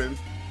happen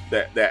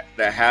that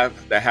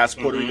has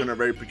Puerto Rico in a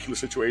very peculiar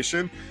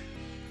situation.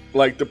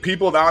 Like the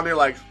people down there,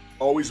 like,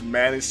 always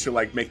manage to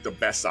like make the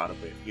best out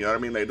of it. You know what I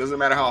mean? Like, it doesn't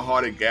matter how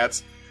hard it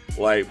gets.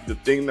 Like, the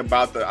thing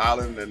about the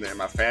island and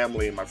my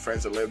family and my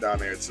friends that live down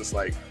there, it's just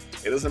like,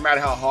 it doesn't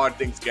matter how hard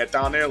things get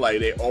down there.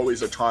 Like, they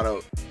always are trying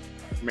to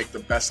make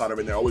the best out of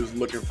it. They're always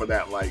looking for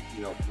that, like,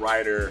 you know,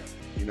 brighter,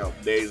 you know,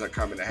 days are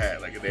coming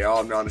ahead. Like, they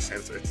all know,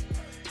 understand. So it's,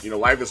 you know,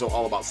 life is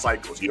all about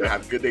cycles. You're gonna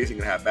have good days, you're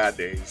gonna have bad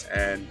days,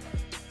 and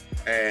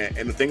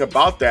the thing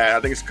about that, I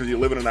think it's because you're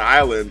living in an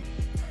island.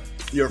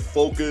 Your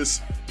focus,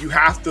 you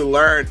have to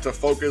learn to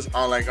focus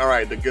on, like, all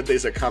right, the good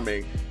days are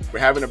coming. We're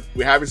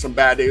having some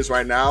bad days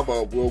right now,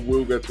 but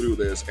we'll get through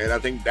this. And I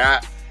think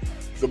that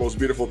is the most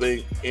beautiful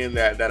thing in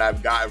that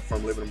I've gotten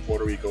from living in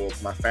Puerto Rico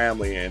with my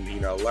family, and,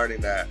 you know,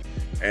 learning that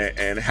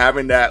and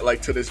having that,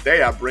 like, to this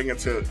day, I bring it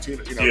to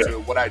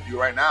to what I do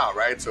right now,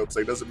 right? So it's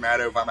like, it doesn't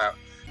matter if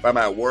I'm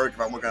at work,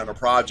 if I'm working on a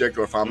project,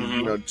 or if I'm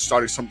you know,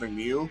 starting something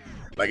new.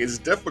 Like, it's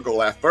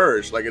difficult at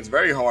first. Like, it's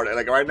very hard.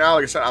 Like, right now,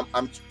 like I said,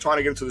 I'm trying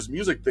to get into this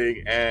music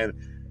thing, and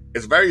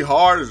it's very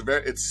hard.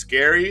 It's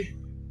scary.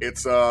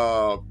 It's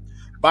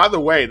by the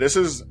way,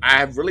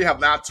 I really have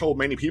not told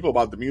many people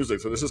about the music,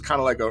 so this is kind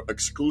of like an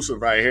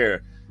exclusive right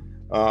here.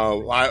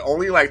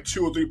 Only like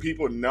 2 or 3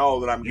 people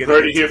know that I'm getting. You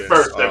heard it here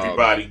first,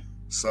 everybody.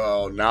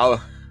 So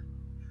now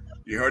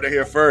you heard it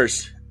here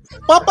first.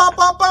 We got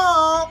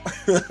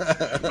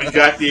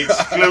the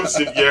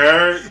exclusive, you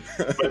heard?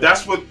 But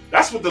that's what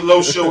the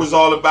Low Show is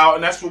all about,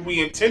 and that's what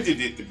we intended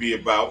it to be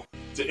about,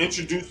 to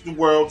introduce the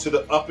world to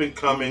the up and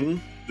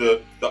coming,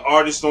 the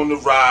artist on the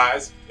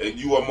rise, and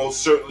you are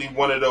most certainly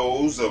one of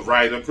those, a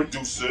writer,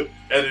 producer,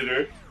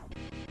 editor,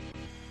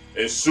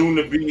 and soon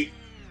to be.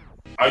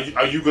 Are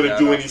you gonna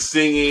do any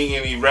singing,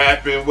 any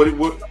rapping?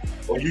 What?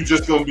 Or you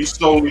just gonna be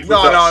solely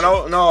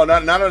production? No,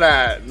 none of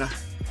that.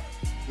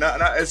 No,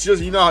 it's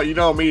just, you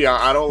know me.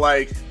 I don't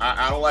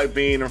like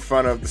being in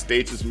front of the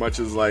stage as much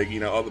as, like, you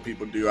know, other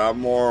people do. I'm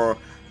more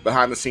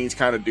behind the scenes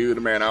kind of dude,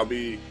 man. I'll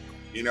be,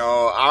 you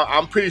know,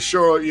 I'm pretty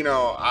sure, you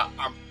know,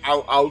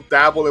 I'll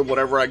dabble in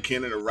whatever I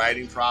can in the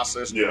writing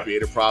process, the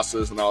creative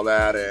process, and all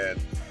that.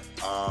 And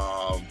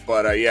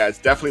but yeah, it's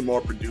definitely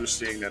more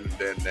producing than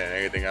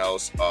anything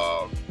else.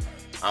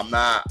 I'm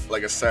not,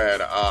 like I said,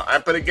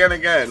 but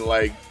again,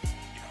 like,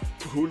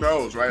 who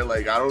knows, right?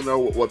 Like, I don't know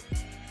what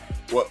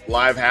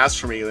live has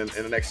for me in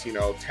the next, you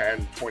know,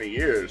 10, 20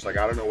 years. Like,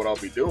 I don't know what I'll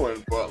be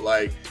doing, but,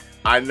 like,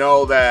 I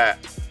know that,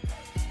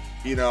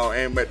 you know,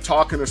 and but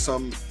talking to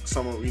some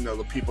of, you know,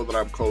 the people that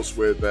I'm close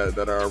with that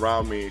are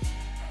around me,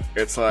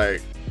 it's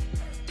like,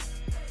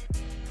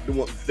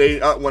 they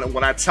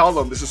when I tell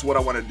them this is what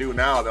I want to do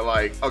now, they're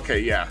like, okay,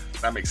 yeah,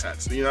 that makes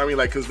sense. You know what I mean?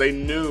 Like, because they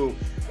knew,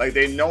 like,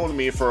 they've known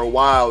me for a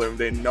while, and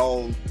they've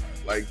known,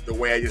 like, the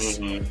way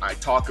I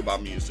talk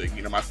about music.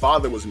 You know, my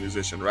father was a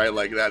musician, right?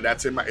 Like,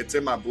 it's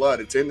in my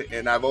blood.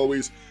 And I've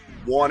always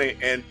wanted,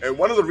 and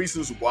one of the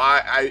reasons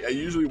why I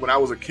usually, when I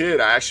was a kid,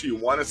 I actually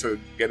wanted to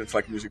get into,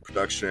 like, music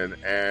production.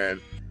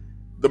 And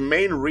the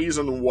main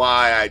reason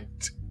why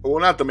a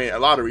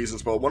lot of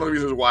reasons, but one of the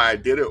reasons why I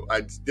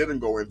didn't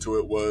go into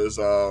it was,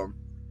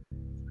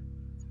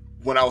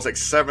 when I was like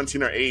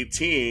 17 or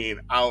 18,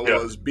 I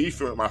was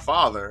beefing with my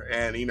father.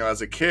 And, you know,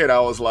 as a kid, I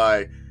was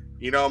like,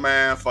 you know,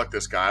 man, fuck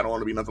this guy. I don't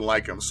want to be nothing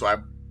like him. So I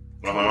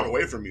went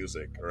away from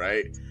music,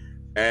 right?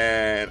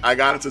 And I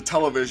got into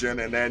television,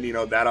 and then, you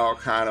know, that all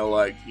kind of,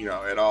 like, you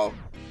know,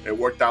 it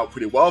worked out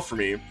pretty well for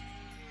me.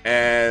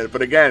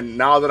 But again,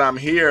 now that I'm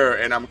here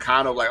and I'm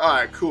kind of like, all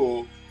right,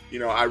 cool. You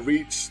know, I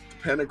reached the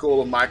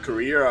pinnacle of my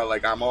career.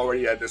 Like, I'm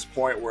already at this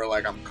point where,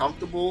 like, I'm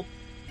comfortable.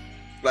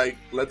 Like,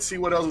 let's see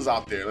what else is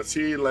out there. Let's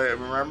see, like,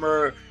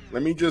 remember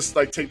let me just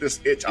like take this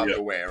itch out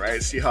the way,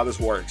 right? See how this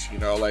works. You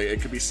know, like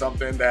it could be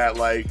something that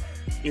like,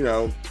 you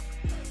know,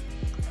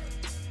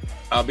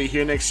 I'll be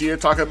here next year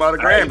talking about a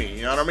Grammy.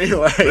 You know what I mean?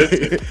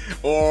 Like,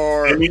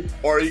 or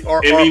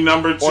Emmy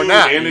number 2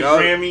 not, and a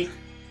Grammy.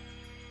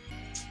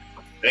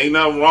 Ain't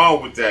nothing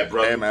wrong with that,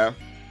 brother. Hey, man.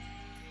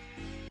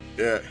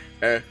 Yeah.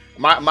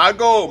 My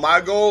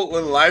goal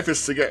in life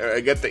is to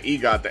get the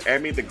EGOT, the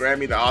Emmy, the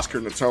Grammy, the Oscar,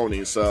 and the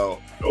Tony.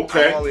 So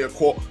okay,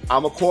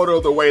 I'm a quarter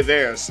of the way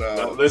there. So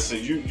now, listen,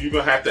 you're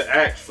gonna have to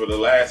act for the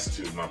last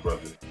 2, my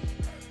brother.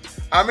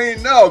 I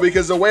mean, no,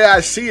 because the way I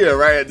see it,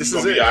 right? This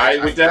is it. All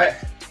right with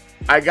that?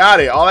 I got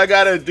it. All I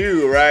gotta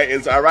do, right,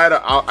 is I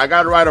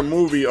gotta write a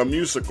movie, a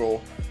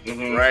musical,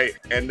 right,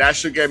 and that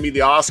should get me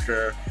the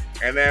Oscar,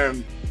 and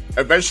then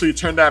eventually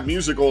turn that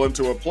musical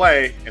into a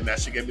play, and that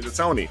should get me the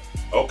Tony.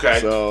 Okay.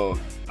 So,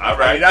 all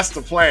right, I mean, that's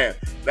the plan.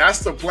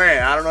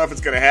 I don't know if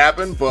it's gonna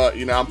happen, but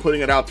you know, I'm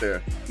putting it out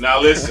there. Now,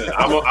 listen,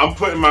 I'm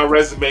putting my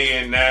resume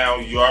in now.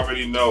 You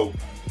already know,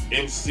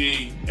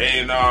 MC,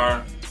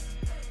 A&R,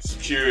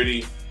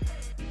 security.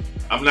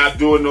 I'm not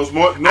doing no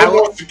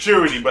more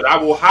security, but I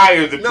will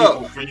hire the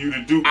people for you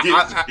to do security.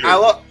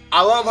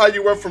 I love how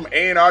you went from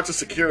A&R to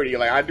security.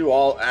 Like I do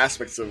all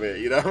aspects of it.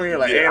 You know what I mean?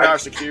 Like A&R,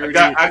 security.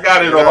 I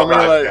got it all.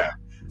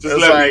 Just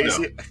let me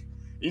know.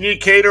 You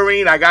need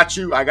catering? I got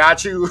you. I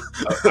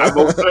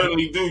most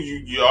certainly do.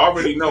 You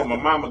already know. My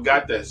mama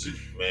got that shit,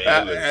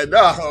 man.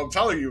 No, I'm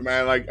telling you,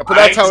 man. Like, but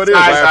that's how it is.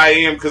 Man. I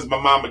am because my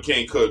mama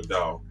can't cook,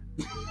 dog.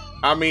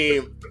 I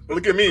mean,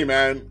 look at me,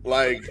 man.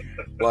 Like.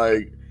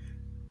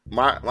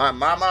 My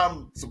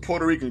mom's a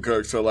Puerto Rican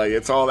cook, so like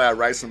it's all that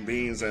rice and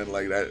beans and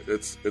like that.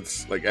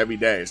 It's like every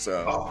day,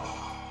 so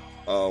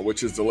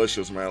which is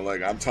delicious, man.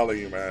 Like I'm telling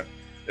you, man.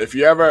 If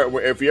you ever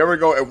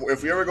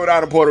go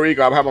down to Puerto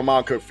Rico, I'll have my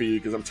mom cook for you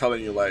because I'm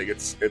telling you, like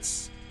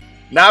it's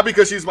not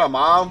because she's my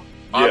mom.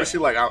 Obviously,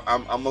 like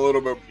I'm a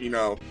little bit, you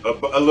know,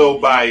 a little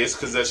biased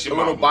because that's your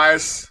mom. A little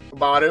biased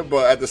about it,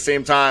 but at the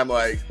same time,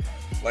 like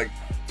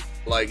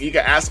you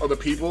can ask other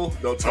people,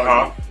 they'll tell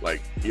you,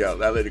 like, yeah,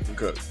 that lady can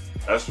cook.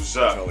 That's what's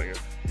up.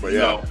 But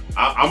yeah,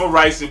 I'm a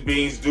rice and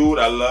beans dude.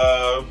 I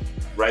love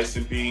rice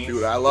and beans.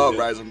 Dude, I love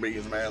rice and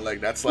beans, man.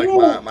 Like that's like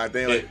my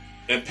thing. Like,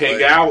 and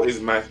pegao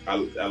is my. I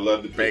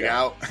love the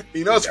pegao.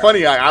 You know, it's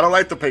funny. I don't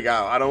like the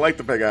pegao. I like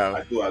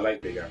pegao. I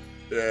like pegao.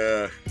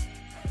 Yeah,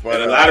 but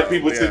a lot of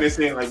people sitting there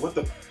saying like, "What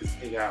the is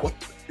pegao?"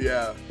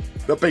 Yeah,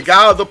 the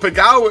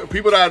pegao.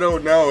 People that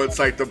don't know, it's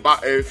like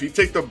if you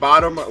take the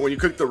bottom when you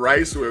cook the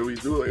rice, where we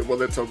do it,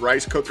 whether it's a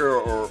rice cooker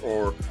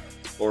or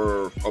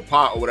a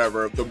pot or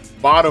whatever, the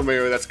bottom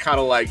area that's kind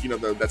of like, you know,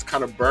 that's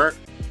kind of burnt,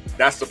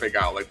 that's the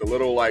pegao, like the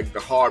little, like the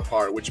hard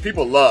part, which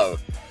people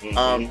love.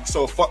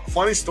 So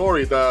funny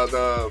story,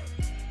 the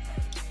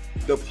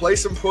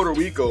place in Puerto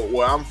Rico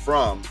where I'm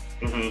from,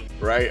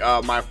 right?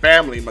 My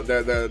family,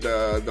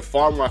 the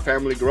farm my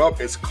family grew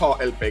up, it's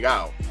called El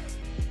Pegao,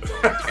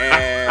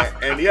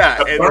 and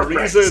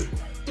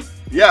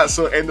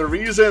the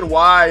reason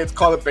why it's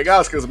called El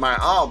Pegao is because my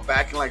aunt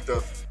back in like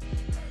the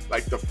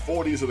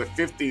 40s or the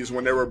 50s,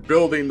 when they were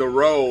building the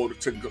road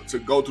to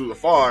go to the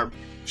farm,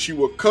 she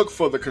would cook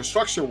for the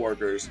construction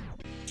workers,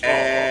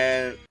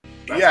 and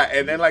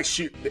and then like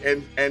she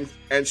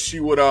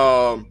would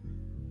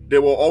they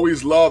will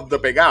always love the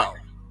pegao,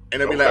 and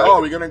they'll be like,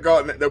 oh, we're gonna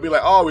go. They'll be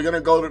like, oh, we're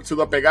gonna go to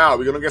the pegao.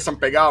 We're gonna get some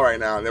pegao right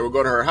now, and they would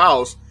go to her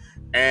house,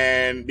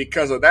 and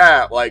because of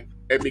that, like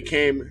it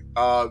became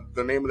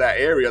the name of that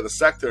area, the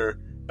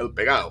sector, El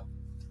Pegao.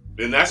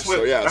 And that's what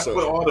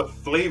what all the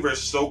flavor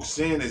soaks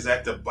in is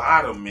at the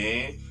bottom,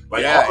 man.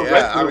 Like all the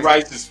rest of the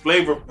rice is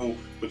flavorful,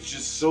 but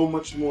just so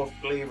much more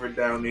flavor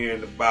down there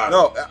in the bottom.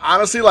 No,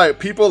 honestly, like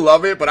people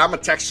love it, but I'm a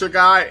texture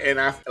guy, and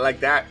I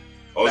like that.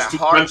 Oh, it's too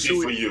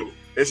crunchy for you.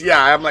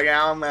 I'm like,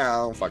 I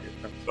don't fuck it.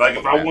 Like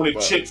if I wanted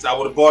chips, I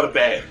would have bought a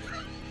bag.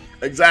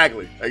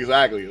 Exactly.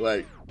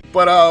 Like,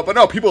 but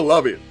no, people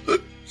love it.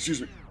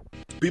 Excuse me,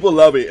 people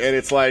love it, and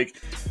it's like,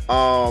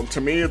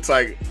 to me, it's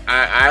like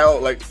I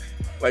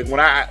like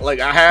when I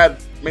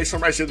had made some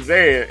rice the other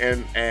day,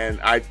 and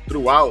I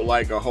threw out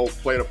like a whole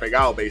plate of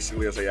pegao.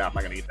 Basically, I said, yeah, I'm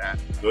not gonna eat that.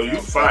 No, you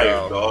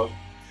fired, dog.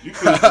 You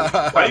could.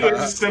 Why you gonna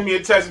just send me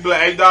a text and be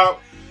like, hey, dog,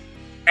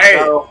 I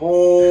got a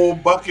whole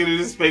bucket of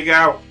this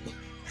pegao.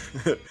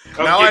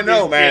 Now I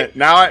know, man.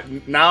 Now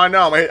I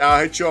know.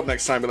 I'll hit you up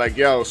next time. Be like,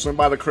 yo, swing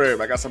by the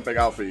crib. I got some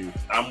pegao for you.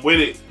 I'm with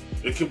it.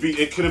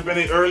 It could have been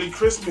an early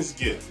Christmas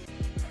gift.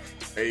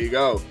 There you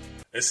go.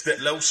 It's that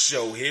low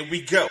show. Here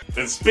we go.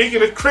 And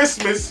speaking of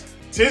Christmas,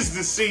 'tis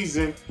the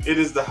season. It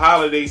is the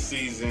holiday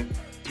season.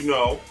 You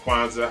know,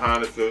 Kwanzaa,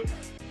 Hanukkah,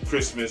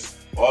 Christmas.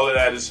 All of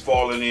that is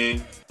falling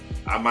in.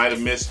 I might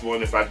have missed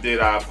one. If I did,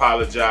 I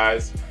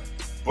apologize.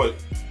 But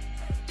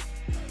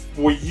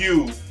for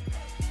you,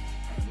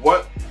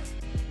 what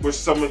were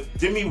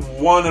give me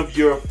one of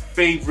your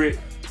favorite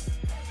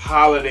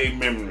holiday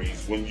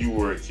memories when you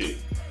were a kid?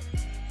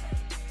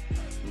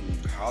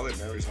 Holiday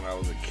memories when I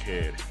was a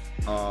kid.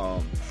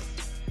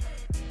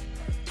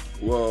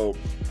 Well,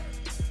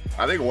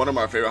 I think one of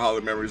my favorite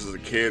holiday memories as a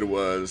kid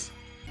was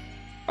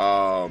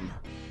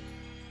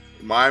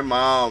my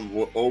mom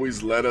will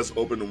always let us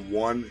open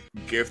one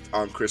gift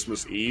on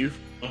Christmas Eve,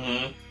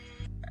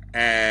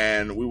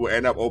 and we will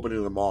end up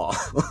opening them all.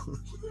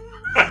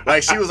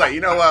 Like she was like,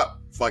 you know what?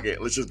 Fuck it,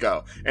 let's just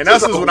go. And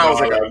this is when I was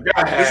like,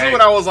 this is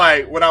when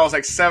I was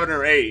like 7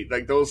 or 8,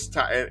 like those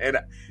times, and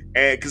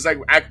because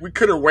like we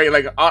couldn't wait.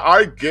 Like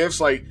our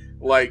gifts, like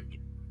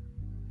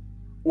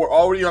we're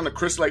already on the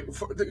Christmas. Like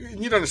you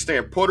need to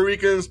understand, Puerto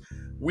Ricans,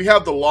 we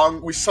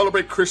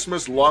celebrate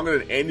Christmas longer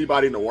than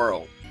anybody in the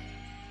world.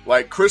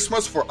 Like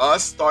Christmas for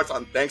us starts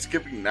on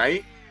Thanksgiving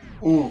night,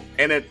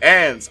 and it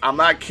ends. I'm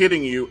not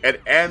kidding you.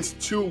 It ends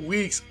 2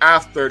 weeks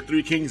after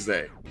Three Kings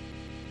Day.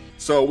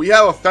 So we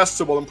have a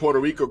festival in Puerto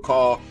Rico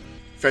called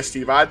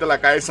Festival de la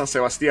Calle San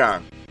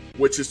Sebastián,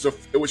 which is 2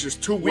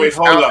 weeks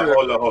after.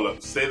 Hold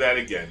up. Say that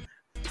again.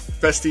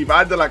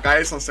 Festival de la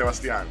Calle San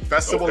Sebastián,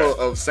 Festival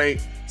of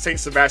Saint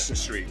Sebastian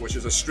Street, which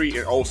is a street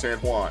in Old San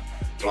Juan.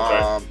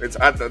 Okay. It's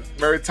at the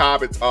very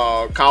top. It's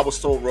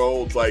cobblestone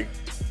roads, like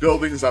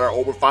buildings that are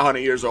over 500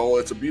 years old.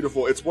 It's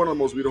one of the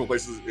most beautiful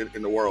places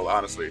in the world,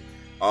 honestly.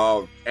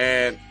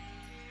 And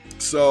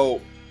so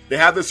they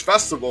have this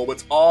festival,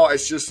 but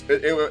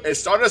it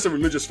started as a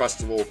religious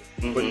festival,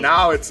 but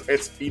now it's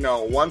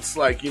once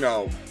like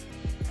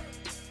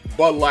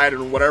Bud Light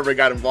and whatever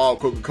got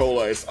involved,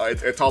 Coca-Cola,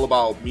 it's all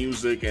about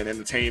music and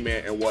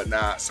entertainment and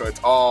whatnot. So it's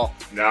a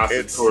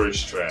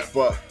tourist trap.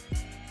 But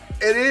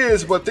it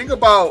is. But think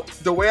about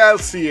the way I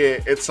see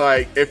it. It's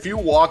like if you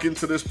walk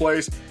into this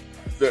place,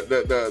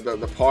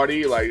 the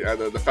party, like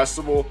the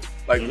festival,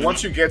 like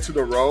once you get to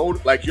the road,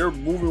 like you're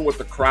moving with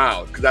the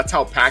crowd because that's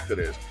how packed it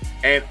is.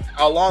 And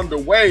along the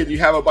way, you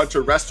have a bunch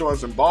of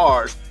restaurants and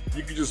bars.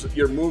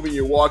 You're moving,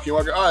 you're walking. Oh,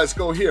 let's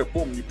go here.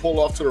 Boom! You pull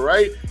off to the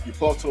right. You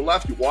pull off to the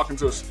left. You walk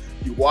into a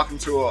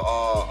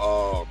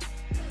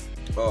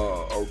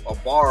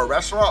bar or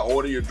restaurant.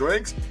 Order your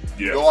drinks.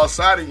 Yeah. You go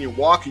outside and you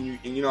walk and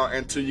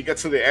until you get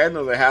to the end,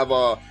 and they have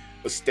a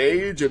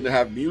stage and they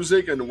have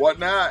music and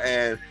whatnot.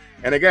 And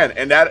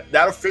that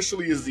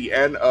officially is the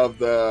end of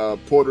the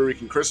Puerto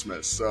Rican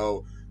Christmas.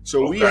 So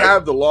we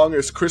have the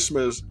longest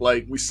Christmas.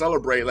 Like we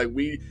celebrate. Like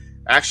we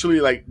actually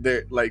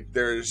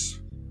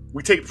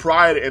we take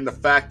pride in the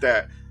fact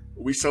that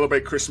we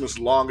celebrate Christmas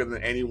longer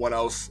than anyone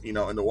else, in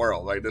the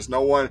world. Like there's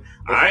no one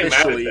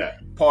officially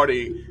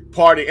party,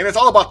 and it's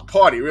all about the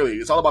party. Really,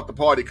 it's all about the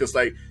party because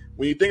like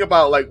when you think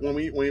about like when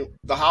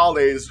the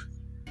holidays,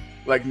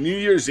 like New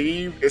Year's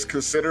Eve is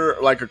considered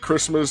like a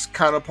Christmas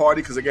kind of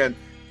party because again,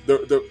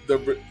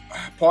 the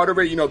part of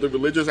it, the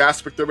religious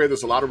aspect of it.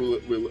 There's a lot of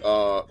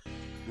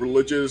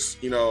religious,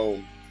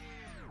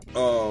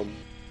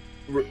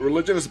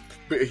 religion is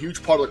a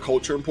huge part of the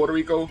culture in Puerto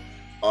Rico.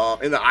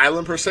 In the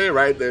island per se,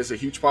 right? There's a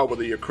huge part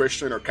whether you're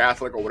Christian or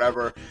Catholic or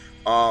whatever.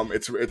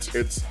 It's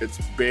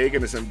big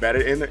and it's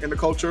embedded in the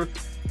culture.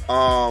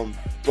 And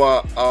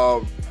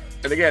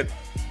again,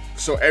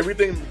 so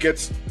everything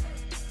gets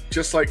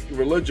just like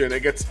religion,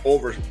 it gets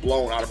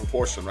overblown out of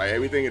proportion, right?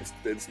 Everything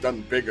it's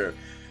done bigger.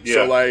 Yeah.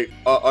 So like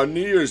a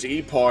New Year's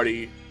Eve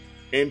party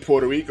in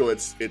Puerto Rico,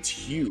 it's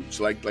huge.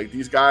 Like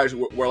these guys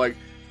were like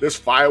there's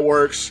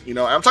fireworks,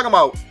 I'm talking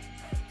about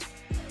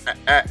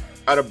at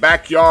a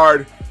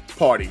backyard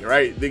party,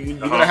 right? You're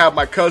gonna have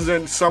my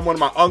cousin,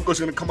 my uncle's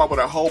gonna come up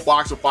with a whole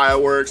box of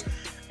fireworks,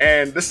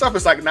 and this stuff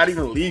is like not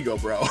even legal,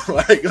 bro.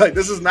 like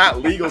this is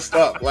not legal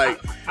stuff.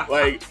 Like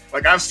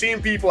I've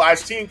seen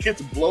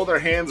kids blow their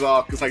hands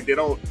off because like they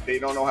don't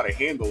know how to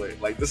handle it.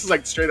 Like this is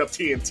like straight up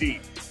TNT.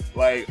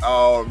 Like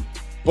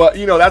but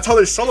that's how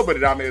they celebrate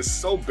it. I mean, it's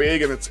so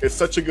big and it's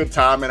such a good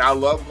time, and I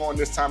love going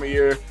this time of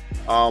year.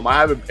 I'm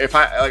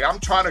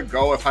trying to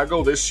go. If I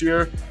go this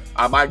year,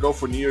 I might go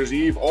for New Year's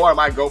Eve, or I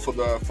might go for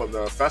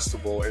the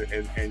festival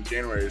in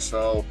January.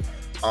 So,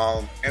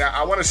 and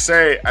I want to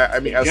say,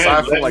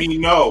 aside from let me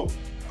know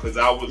because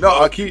I would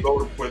love to go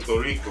to Puerto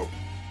Rico.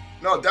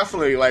 No,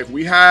 definitely. Like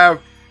we have,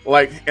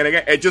 and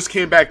again, it just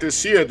came back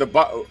this year. The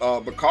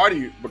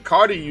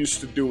Bacardi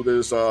used to do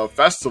this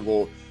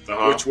festival,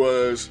 which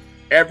was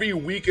every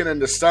weekend in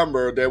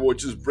December. They would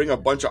just bring a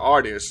bunch of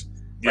artists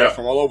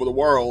from all over the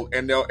world,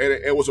 and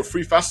it was a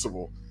free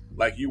festival.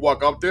 Like you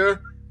walk up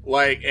there.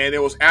 And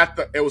it was at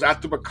the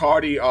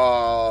Bacardi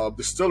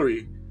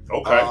distillery.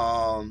 Okay.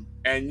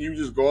 And you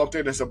just go up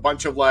there and there's a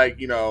bunch of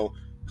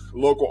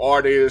local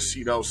artists,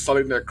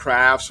 selling their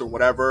crafts or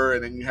whatever,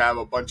 and then you have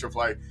a bunch of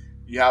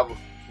you have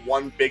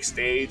one big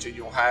stage and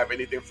you'll have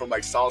anything from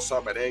salsa,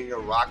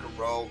 merengue, rock and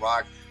roll,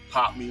 rock,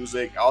 pop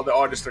music, all the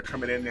artists are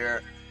coming in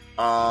there.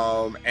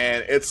 And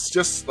it's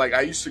just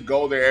I used to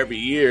go there every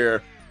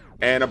year,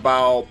 and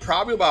about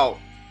 12,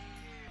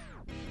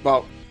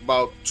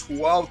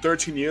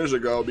 13 years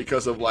ago,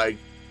 because of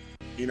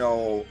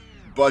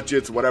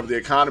budgets, whatever, the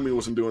economy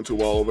wasn't doing too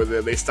well over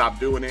there, they stopped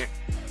doing it.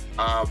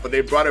 But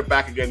they brought it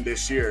back again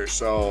this year.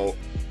 So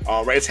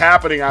it's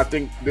happening. I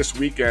think this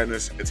weekend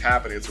it's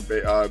happening. It's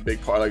a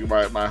big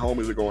part. My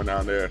homies are going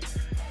down there.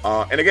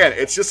 And again,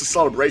 it's just a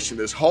celebration.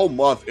 This whole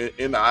month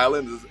in the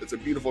island, it's a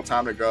beautiful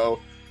time to go.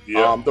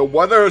 Yeah. The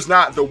weather's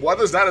not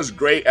as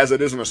great as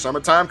it is in the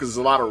summertime because there's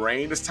a lot of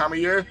rain this time of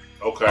year.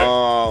 Okay.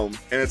 And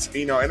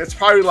it's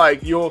probably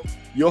like you'll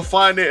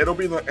find it'll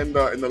be in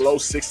the low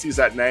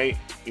 60s at night.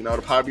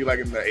 It'll probably be like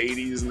in the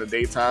 80s in the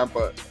daytime,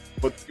 but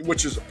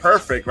which is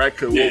perfect, right?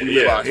 Because we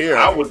live out here.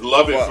 I would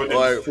love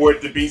it for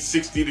it to be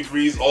 60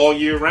 degrees all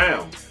year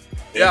round.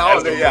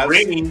 And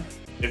raining.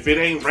 If it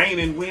ain't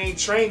raining, we ain't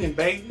training,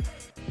 baby.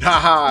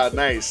 Haha,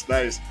 nice.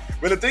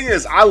 But the thing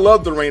is, I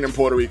love the rain in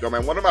Puerto Rico,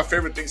 man. One of my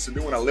favorite things to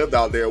do when I lived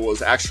out there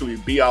was actually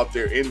be out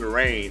there in the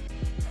rain,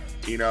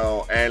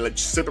 and like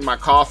just sipping my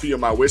coffee or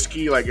my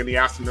whiskey, like in the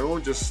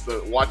afternoon, just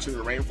watching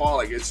the rainfall.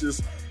 Like it's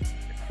just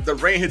the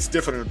rain hits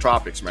different in the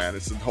tropics, man.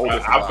 It's a whole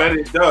different vibe. I bet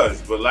it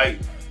does, but like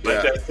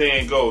that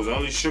saying goes,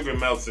 only sugar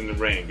melts in the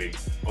rain, baby.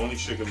 Only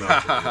sugar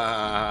melts.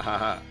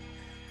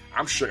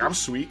 I'm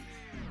sweet.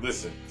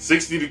 Listen,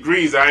 60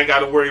 degrees, I ain't got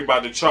to worry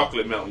about the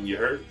chocolate melting. You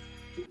heard?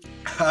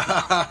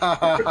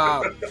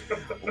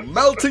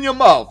 Melt in your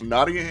mouth,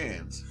 not in your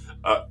hands.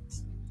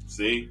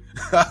 See?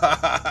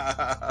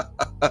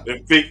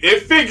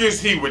 It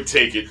figures he would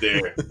take it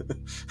there.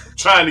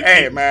 Trying to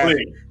keep it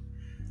clean.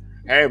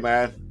 Hey,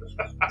 man.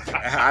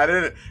 I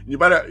didn't. You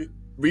better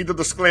read the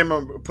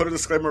disclaimer. Put a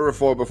disclaimer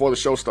before the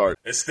show starts.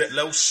 It's that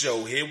low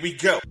show. Here we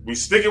go. We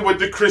sticking with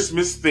the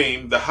Christmas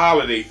theme, the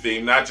holiday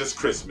theme, not just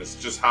Christmas,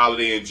 just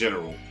holiday in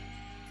general.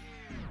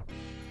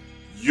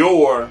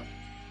 Your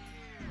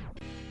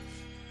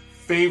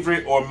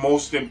favorite or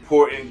most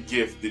important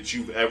gift that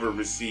you've ever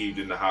received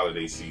in the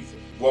holiday season?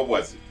 What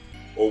was it?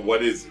 Or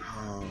what is it?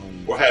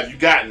 Or have you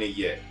gotten it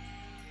yet?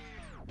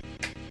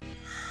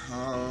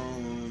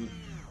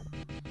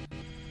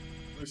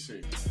 Let's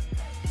see.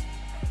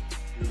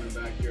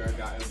 Back here, I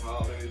got in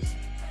holidays.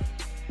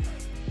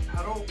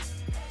 I don't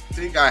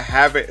think I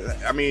have it.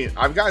 I mean,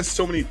 I've gotten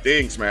so many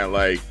things, man.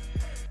 Like,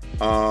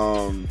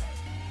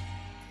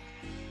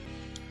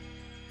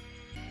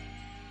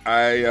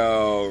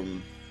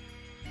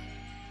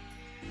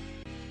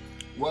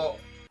 well,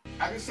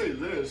 I can say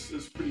this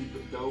is pretty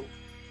dope.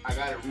 I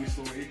got it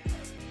recently.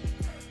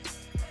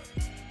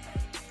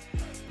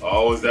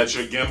 Oh, is that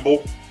your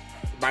gimbal?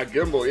 My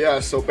gimbal,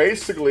 yeah. So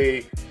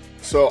basically,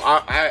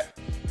 I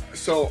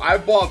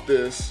bought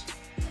this,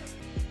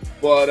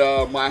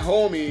 but my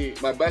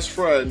homie, my best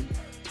friend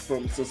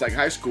since like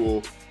high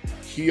school,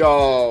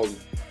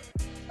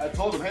 I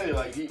told him, hey,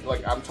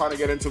 I'm trying to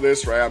get into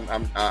this, right?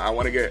 I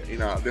want to get,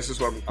 this is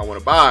what I want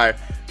to buy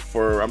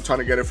for. I'm trying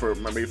to get it for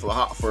maybe for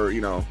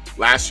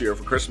last year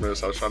for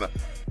Christmas. I was trying to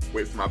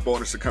wait for my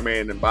bonus to come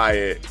in and buy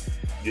it.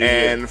 Yeah.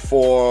 And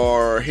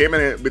for him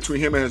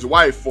between him and his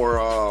wife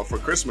for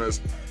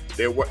Christmas,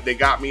 they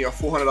got me a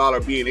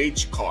 $400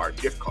 B&H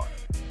gift card.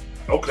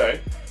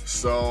 Okay.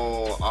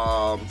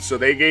 So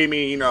they gave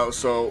me, and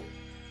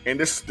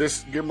this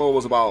gimbal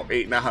was about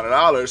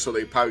 $800-900, so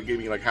they probably gave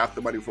me like half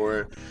the money for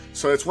it.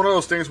 So it's one of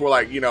those things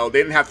where they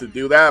didn't have to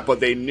do that, but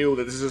they knew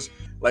that this is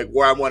like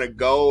where I want to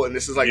go, and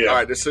this is all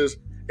right. It's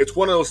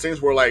one of those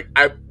things where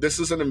this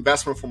is an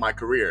investment for my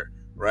career,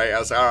 right? I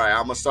was like, all right,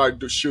 I'm gonna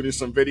start shooting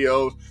some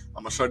videos.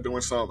 I'm gonna start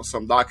doing some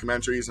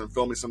documentaries and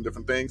filming some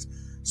different things.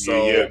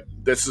 So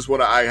this is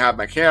what I have: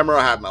 my camera,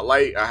 I have my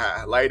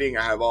lighting,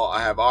 I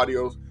have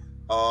audio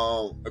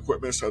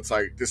equipment. So it's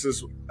like this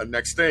is a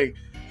next thing.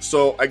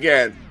 So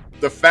again,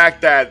 the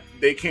fact that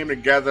they came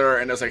together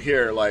and it's like,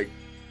 here's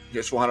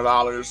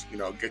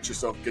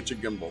 $400, get your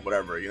gimbal,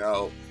 whatever,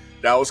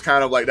 that was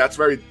kind of like, that's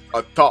very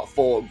a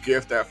thoughtful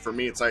gift that for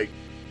me, it's like,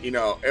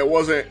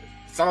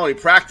 it's not only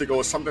practical,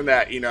 it's something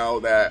that,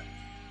 that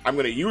I'm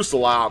going to use a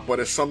lot, but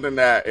it's something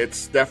that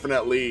it's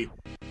definitely,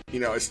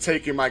 it's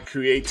taking my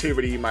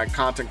creativity, my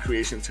content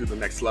creation to the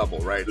next level,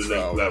 right? Next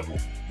level.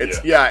 It's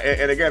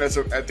and again, I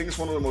think it's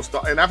one of the most,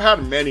 and I've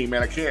had many,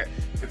 man.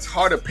 It's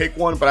hard to pick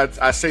one,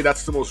 but I say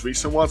that's the most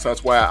recent one, so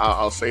that's why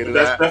I'll say that.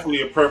 That's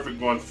definitely a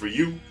perfect one for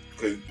you,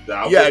 because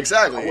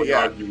exactly. I wouldn't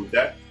argue with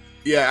that.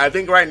 Yeah, I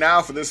think right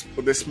now for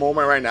this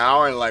moment right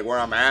now and like where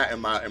I'm at in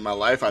my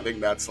life, I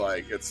think that's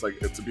it's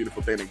a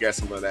beautiful thing to get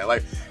something like that.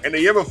 Like, and the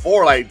year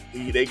before,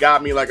 they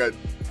got me like I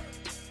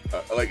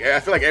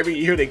feel like every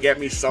year they get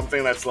me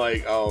something that's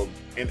like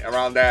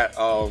around that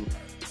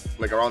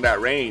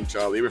range.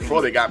 The year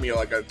before they got me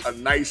like a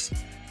nice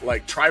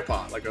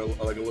tripod, like a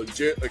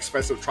legit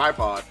expensive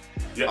tripod.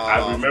 Yeah,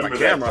 I remember that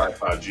camera.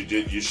 Tripod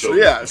you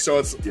showed. So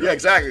it's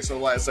exactly.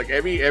 So it's like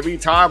every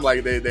time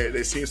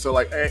they seem so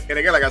and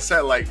again, like I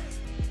said,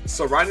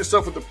 surround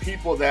yourself with the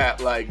people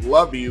that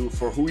love you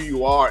for who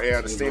you are and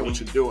understand what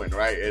you're doing,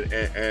 right?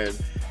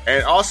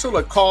 And also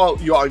call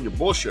you out on your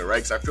bullshit, right?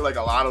 Because I feel like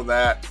a lot of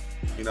that,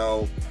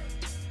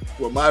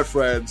 with my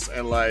friends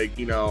and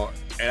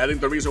and I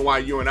think the reason why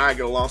you and I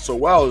get along so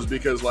well is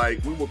because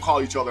we will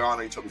call each other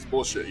on each other's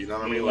bullshit. You know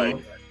what I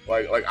mean?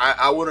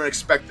 I wouldn't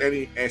expect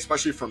any,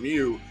 especially from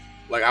you.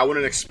 I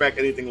wouldn't expect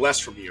anything less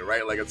from you,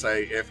 right? It's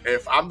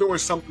if I'm doing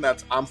something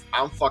that's I'm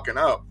fucking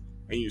up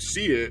and you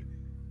see it,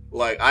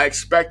 I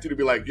expect you to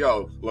be like,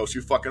 yo, Los,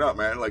 you fucking up,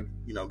 man.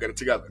 Get it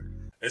together.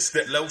 It's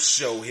that low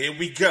show. Here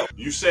we go.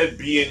 You said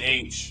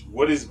B&H.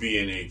 What is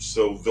B&H?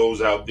 So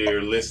those out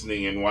there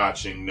listening and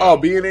watching know. Oh,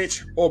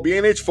 B&H. Oh,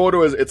 B&H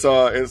Photo is it's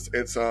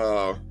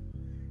a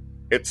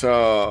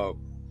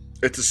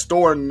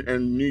store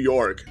in New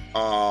York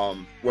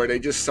where they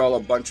just sell a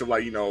bunch of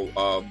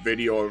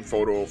video and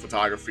photo,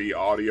 photography,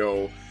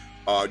 audio,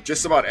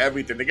 just about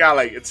everything. They got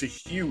like it's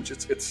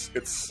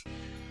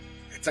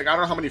like I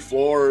don't know how many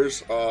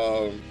floors,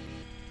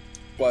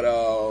 but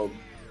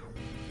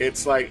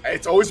it's like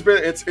it's always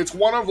been it's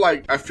one of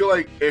like I feel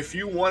like if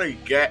you want to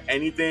get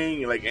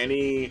anything like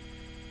anything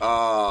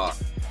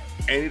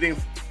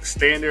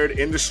standard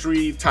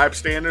industry type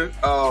standard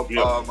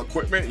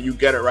equipment, you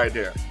get it right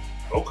there.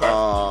 Okay.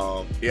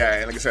 Yeah,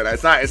 and like I said,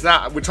 it's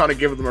not we're trying to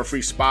give them a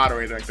free spot or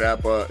anything like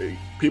that, but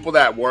people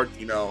that work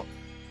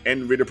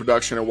in video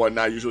production and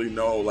whatnot usually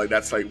know like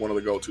that's like one of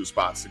the go-to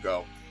spots to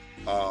go.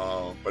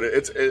 But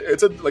it's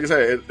a, like I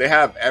said, they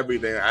have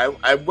everything.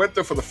 I went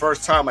there for the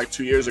first time like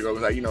 2 years ago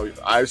because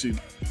obviously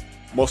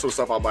most of the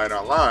stuff I'll buy it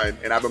online,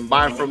 and I've been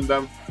buying from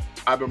them.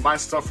 I've been buying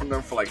stuff from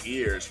them for like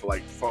years, for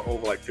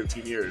over like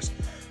 15 years.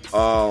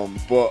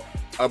 But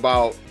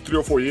about 3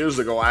 or 4 years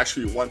ago, I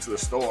actually went to the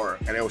store,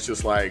 and it was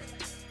just like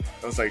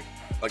a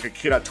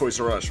kid at Toys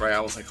R Us, right?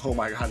 I was like, oh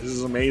my god, this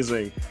is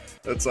amazing.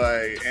 It's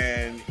like,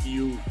 and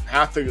you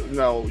have to,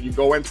 you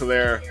go into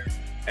there.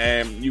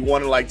 And you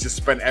want to like just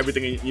spend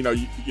everything,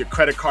 your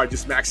credit card,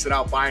 just max it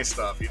out buying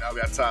stuff.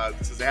 That's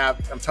they have.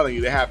 I'm telling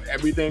you, they have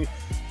everything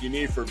you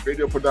need for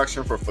video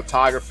production, for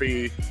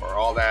photography, for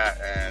all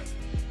that. And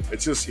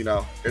it's just,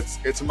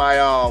 it's my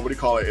what do you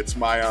call it? It's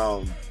my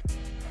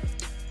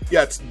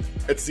it's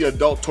the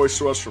adult Toys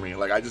R Us for me.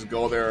 Like I just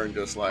go there and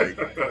just like,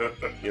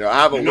 I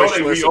have a wish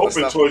they list.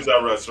 Reopened Toys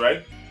R Us,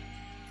 right?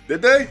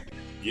 Did they?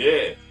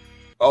 Yeah.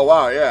 Oh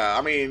wow, yeah.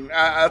 I mean,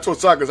 that's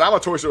what's up because I'm a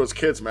Toys R Us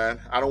kid, man.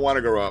 I don't want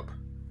to grow up.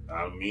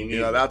 I mean,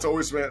 that's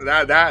always been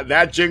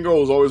that jingle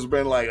has always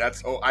been like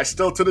that's. Oh, I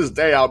still to this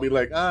day I'll be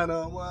like, I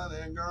don't want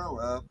to grow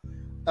up.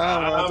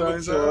 I'm a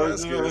Toys R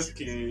Us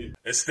kid.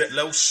 It's that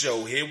low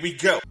show. Here we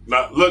go.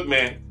 Now look,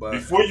 man.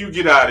 Before you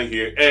get out of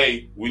here,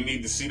 A, we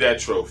need to see that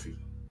trophy,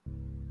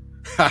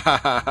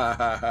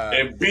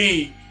 and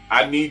B,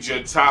 I need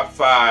your top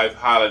 5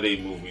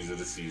 holiday movies of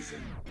the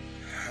season.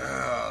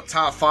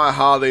 Top 5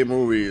 holiday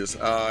movies.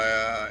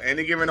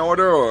 Any given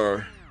order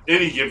or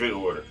any given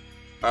order?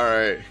 All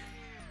right.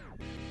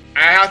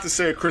 I have to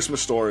say A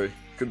Christmas Story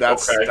because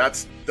that's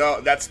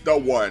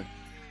the one.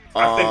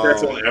 I think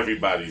that's on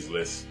everybody's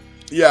list.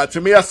 Yeah,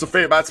 to me that's the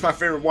favorite. That's my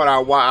favorite one. I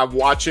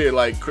watch it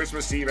like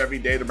Christmas Eve every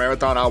day. The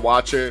marathon, I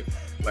watch it.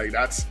 Like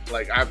that's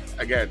like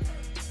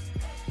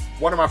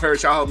one of my favorite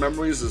childhood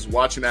memories is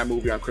watching that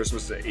movie on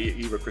Christmas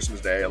Eve or Christmas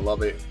Day. I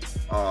love it.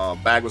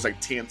 Back was like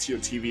TNT or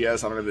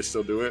TVS. I don't know if they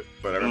still do it,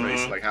 but everybody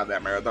used to like have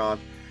that marathon.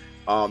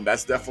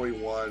 That's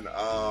definitely one.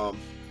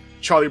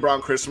 Charlie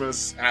Brown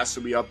Christmas has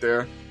to be up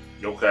there.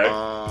 Okay.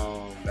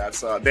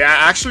 That's they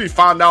actually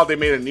found out they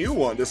made a new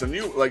one. There's a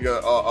new like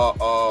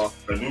a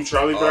new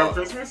Charlie Brown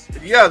Christmas.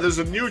 Yeah, there's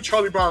a new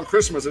Charlie Brown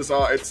Christmas. It's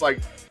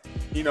like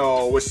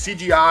with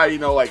CGI,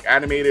 like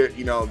animated,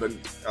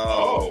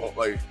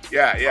 like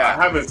yeah.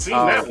 I haven't seen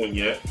that one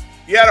yet.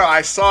 Yeah, no,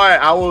 I saw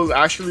it. I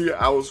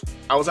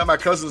was at my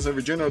cousin's in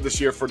Virginia this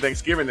year for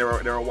Thanksgiving. She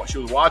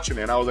was watching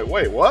it, and I was like,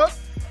 wait, what?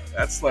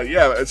 That's like,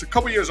 yeah, it's a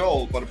couple years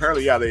old, but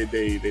apparently, yeah, they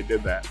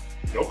did that.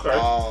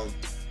 Okay.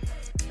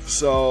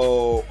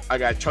 So I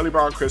got Charlie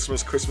Brown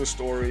Christmas, Christmas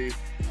Story.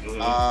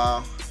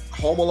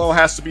 Home Alone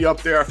has to be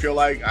up there. I feel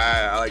like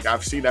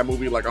I've seen that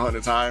movie like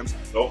 100 times.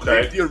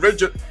 Okay.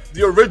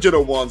 The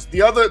original ones.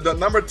 The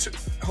number 2,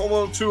 Home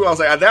Alone 2. I was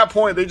like, at that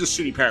point, they just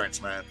shitty parents,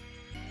 man.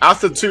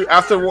 After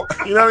one,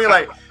 you know what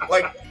I mean?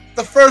 Like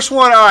the first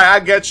one, all right, I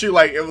get you.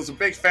 Like it was a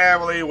big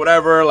family,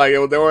 whatever. Like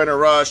they were in a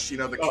rush. The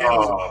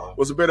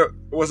kid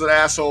was an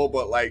asshole,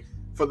 but like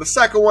for the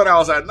second one, I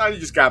was like, no, you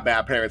just got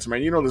bad parents,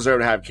 man. You don't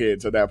deserve to have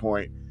kids at that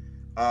point.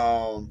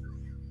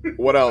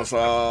 What else?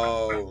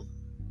 I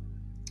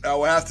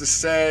would have to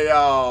say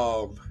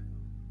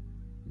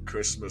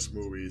Christmas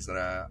movies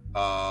that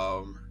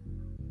I'm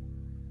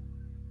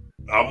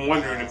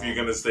wondering if you're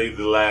gonna say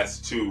the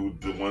last 2,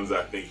 the ones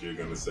I think you're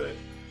gonna say.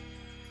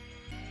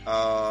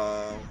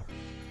 I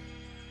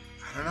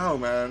don't know,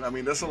 man. I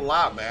mean, there's a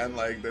lot, man.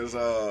 Like, there's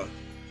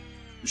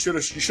you should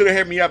have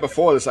hit me up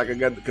before this. I could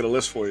get a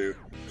list for you.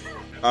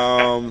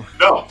 No,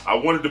 I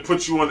wanted to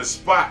put you on the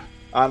spot.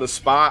 On the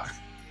spot.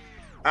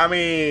 I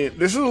mean,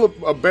 this is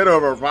a bit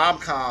of a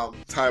rom-com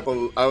type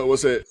of.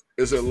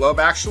 Is it Love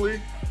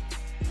Actually?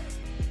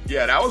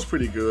 Yeah, that was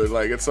pretty good.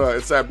 Like it's I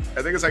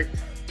think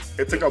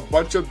it's like a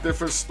bunch of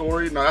different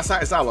stories. No, it's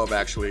not Love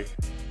Actually.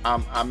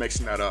 I'm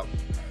mixing that up.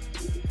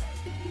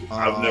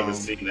 I've never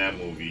seen that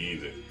movie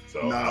either.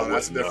 So no,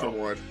 that's a different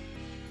one.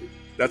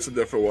 That's a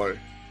different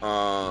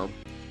one.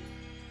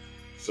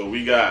 So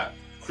we got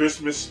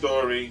Christmas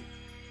Story,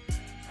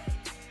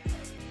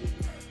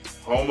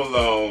 Home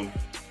Alone,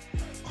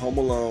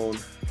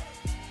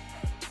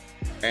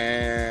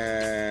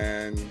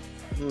 and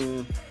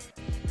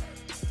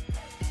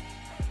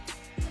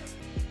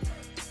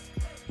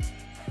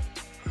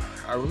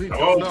I really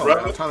don't know. Man.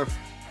 I'm trying to.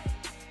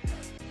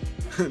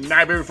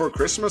 Nightmare Before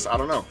Christmas? I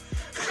don't know.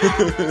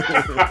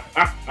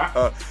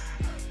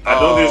 I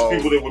know there's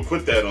people that would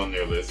put that on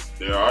their list.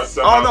 There are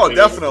some. Oh no,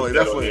 definitely.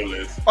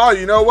 Oh,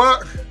 you know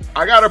what?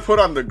 I gotta put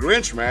on the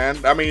Grinch,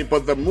 man. I mean,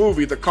 but the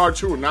movie, the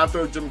cartoon, not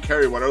the Jim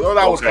Carrey one. Although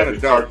that was kind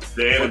of dope.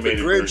 The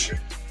animated version.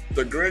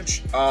 The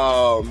Grinch.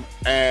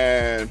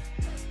 And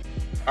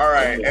all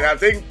right, and I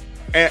think,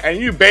 and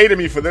you baited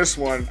me for this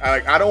one.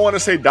 I don't want to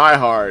say Die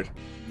Hard.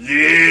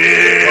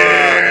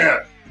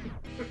 Yeah.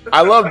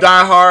 I love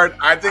Die Hard.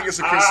 I think it's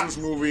a Christmas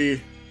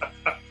movie,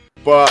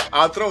 but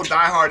I'll throw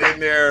Die Hard in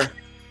there.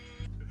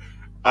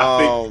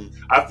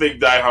 I think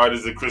Die Hard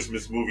is a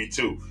Christmas movie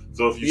too.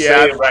 So if you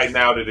say it right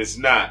now that it's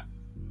not,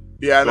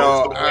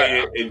 go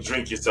ahead and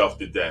drink yourself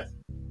to death.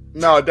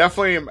 No,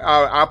 definitely.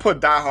 I put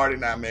Die Hard in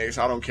that mix.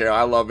 I don't care.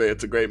 I love it.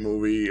 It's a great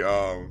movie.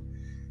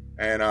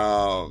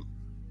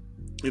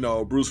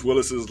 Bruce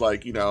Willis is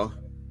like,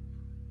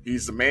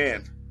 he's the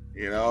man.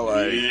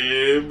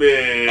 Yeah,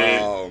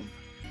 man.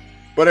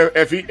 But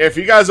if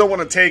you guys don't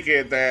want to take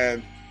it,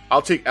 then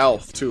I'll take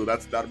Elf too.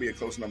 That'll be a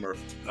close number.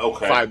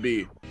 Okay.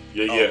 5B.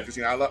 Yeah. Because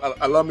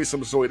I love me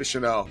some Zoe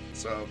Chanel.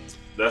 So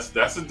that's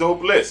a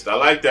dope list. I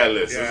like that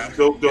list. Yeah. It's a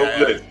dope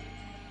list.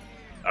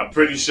 I'm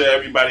pretty sure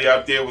everybody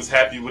out there was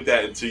happy with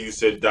that until you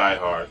said Die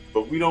Hard.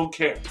 But we don't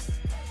care.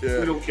 Yeah.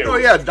 We don't care. Oh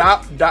yeah,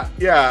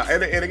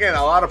 and again,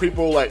 a lot of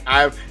people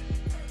I've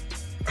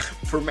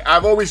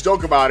always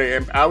joked about it,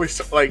 and I've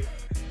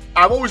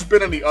always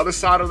been on the other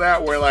side of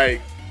that, where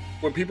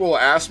when people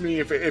ask me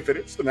if it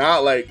is or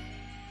not, I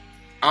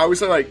always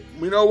say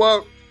you know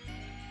what?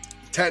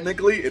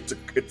 Technically,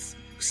 it's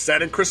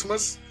set in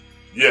Christmas.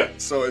 Yeah.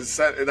 So it's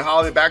set in the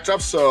holiday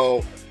backdrop.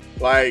 So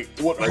would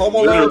Home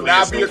Alone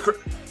not be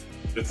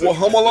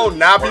Home Alone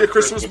not be a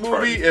Christmas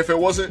movie if it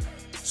wasn't?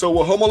 So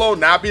would Home Alone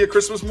not be a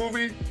Christmas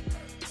movie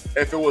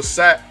if it was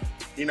set?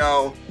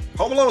 Home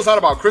Alone is not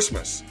about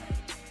Christmas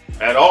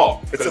at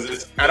all.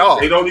 At all.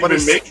 They don't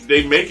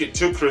even make it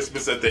to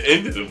Christmas at the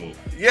end of the movie.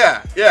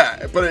 Yeah,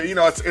 but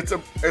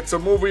it's a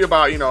movie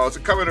about it's a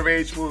coming of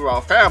age movie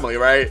about family,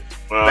 right?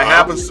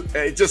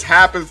 It just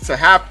happens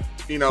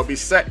to be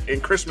set in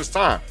Christmas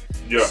time.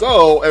 Yeah.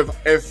 So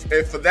if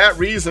for that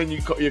reason you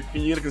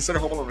need to consider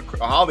Home Alone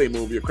a holiday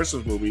movie, a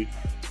Christmas movie,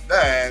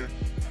 then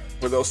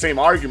for those same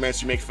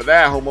arguments you make for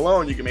that Home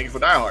Alone, you can make it for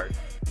Die Hard.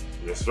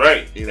 That's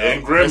right.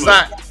 And Gremlins. It's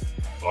not,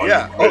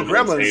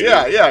 Gremlins.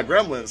 Yeah,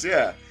 Gremlins.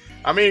 Yeah.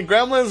 I mean,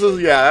 Gremlins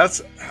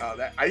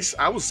is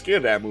I was scared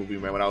of that movie,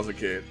 man, when I was a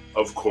kid.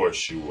 Of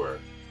course you were.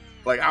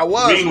 I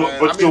was.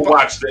 But you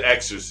watched The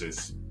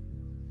Exorcist.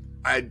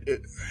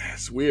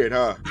 It's weird,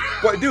 huh?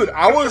 But dude,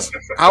 I was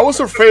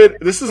afraid.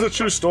 This is a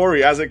true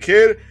story. As a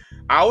kid,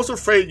 I was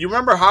afraid. You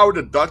remember Howard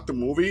the Duck, the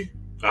movie?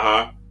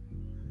 I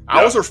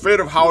was afraid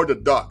of Howard the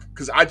Duck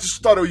because I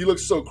just thought he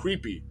looked so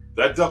creepy.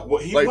 That duck,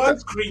 he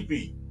was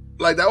creepy.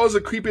 That was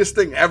the creepiest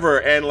thing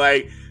ever, and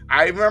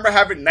I remember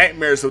having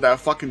nightmares of that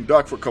fucking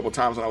duck for a couple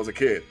times when I was a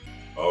kid.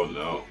 Oh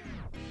no!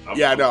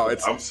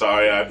 I'm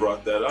sorry I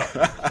brought that up.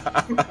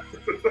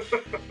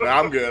 No,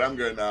 I'm good. I'm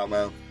good now,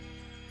 man.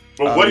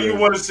 But what do you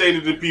want to say to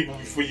the people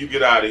before you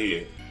get out of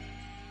here?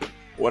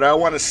 What I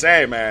want to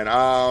say, man.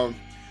 I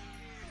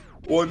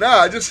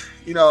just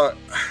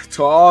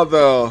to all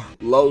the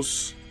Low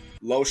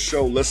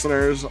Show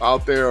listeners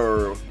out there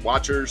or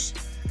watchers.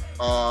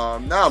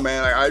 Man,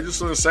 I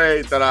just want to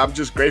say that I'm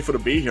just grateful to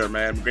be here,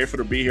 man. I'm grateful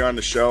to be here on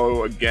the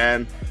show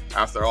again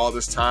after all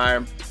this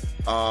time.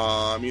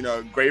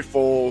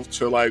 Grateful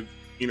to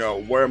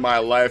where my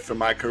life and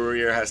my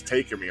career has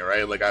taken me,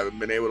 right? I've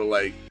been able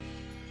to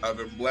I've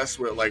been blessed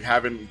with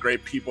having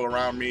great people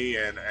around me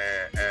and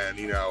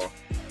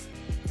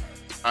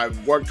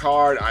I've worked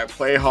hard, I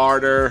play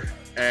harder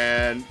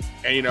and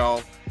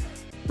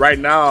right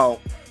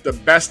now the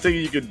best thing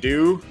you could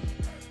do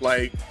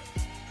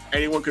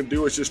anyone can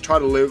do is just try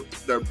to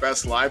live their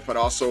best life, but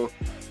also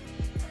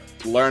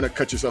learn to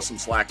cut yourself some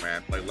slack,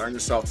 man. Learn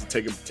yourself to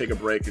take a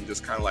break and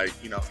just kind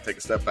of take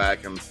a step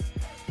back and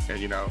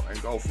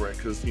go for it.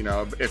 Because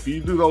if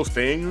you do those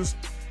things,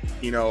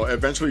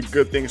 eventually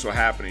good things will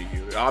happen to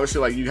you.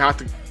 Obviously, you have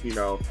to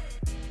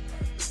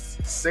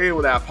say it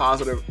with that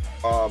positive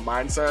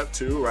mindset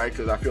too, right?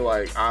 Because I feel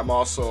I'm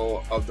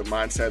also of the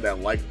mindset that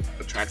like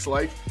attracts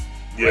like.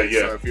 Yeah.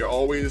 So if you're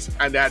always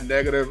in that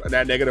negative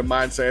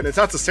mindset, and it's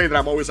not to say that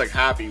I'm always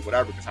happy,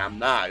 whatever, because I'm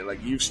not.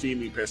 You've seen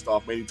me pissed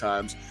off many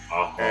times,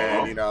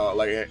 and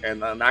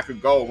and I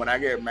could go when I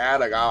get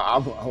mad.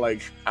 I'm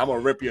gonna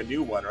rip you a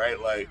new one, right?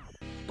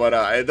 But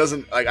it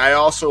doesn't I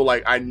also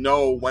I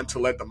know when to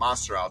let the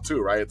monster out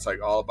too, right? It's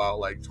all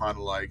about trying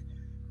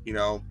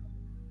to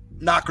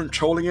not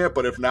controlling it,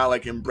 but if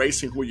not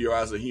embracing who you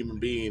are as a human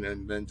being,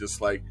 and then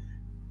just learn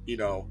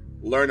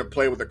to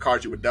play with the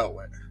cards you were dealt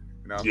with,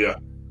 Yeah.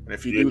 And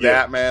if you do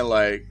that, man,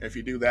 if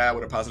you do that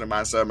with a positive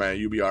mindset, man,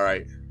 you'll be all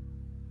right.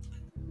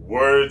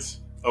 Words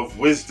of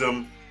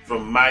wisdom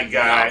from my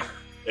guy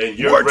and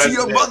your word to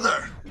your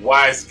mother,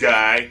 wise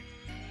guy,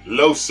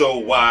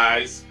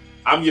 Losowise.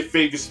 I'm your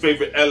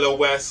favorite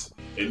LOS,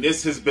 and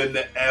this has been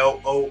the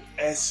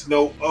LOS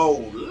No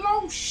O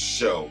Low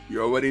Show.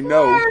 You already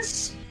know.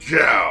 Let's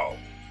go.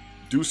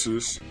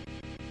 Deuces.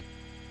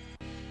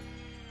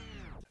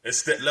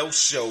 It's that Low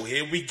Show.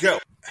 Here we go.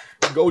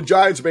 Go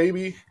Giants,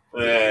 baby.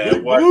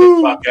 Man, what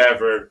the fuck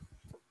ever.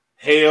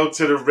 Hail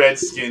to the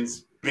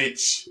Redskins,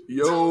 bitch.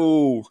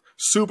 Yo,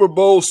 Super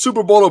Bowl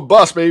or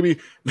bust, baby.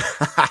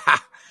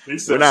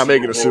 We're not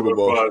making a Super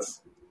Bowl.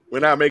 We're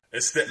not making.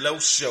 It's that Low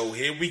Show.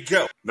 Here we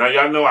go. Now,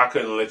 y'all know I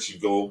couldn't let you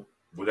go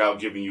without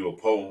giving you a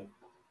poem.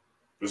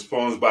 This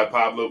poem is by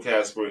Pablo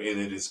Casper, and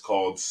it is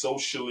called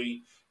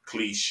Socially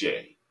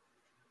Cliche.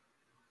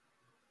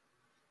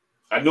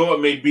 I know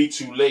it may be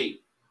too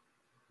late.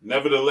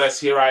 Nevertheless,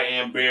 here I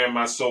am bearing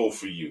my soul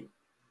for you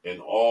and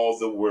all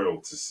the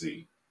world to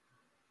see.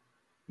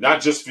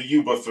 Not just for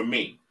you, but for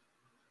me.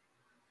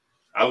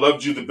 I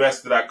loved you the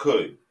best that I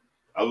could.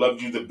 I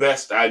loved you the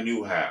best I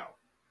knew how.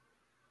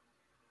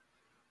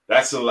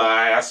 That's a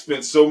lie. I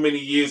spent so many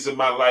years of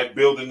my life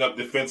building up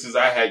defenses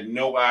I had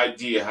no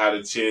idea how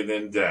to tear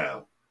them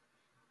down.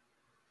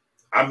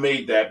 I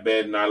made that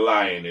bed and I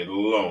lie in it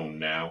alone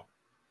now.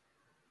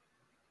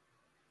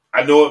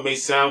 I know it may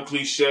sound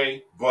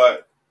cliche,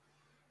 but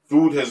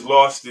food has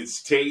lost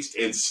its taste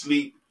and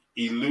sleep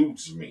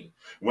eludes me.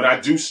 When I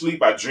do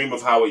sleep, I dream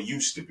of how it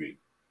used to be.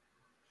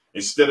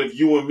 Instead of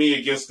you and me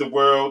against the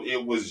world,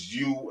 it was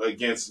you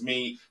against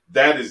me.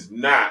 That is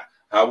not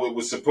how it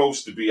was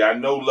supposed to be. I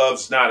know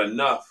love's not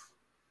enough.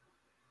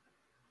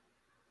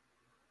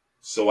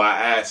 So I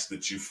ask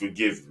that you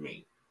forgive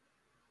me.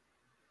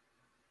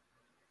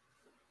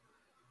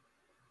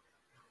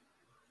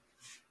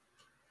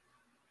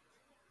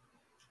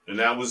 And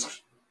that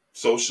was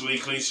Socially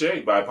Cliche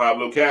by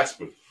Pablo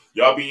Casper.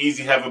 Y'all be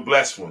easy, have a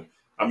blessed one.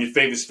 I'm your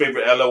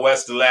favorite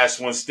LOS, the last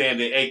one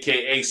standing,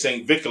 a.k.a.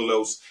 St.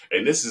 Vicolos.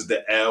 And this is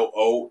the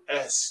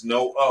LOS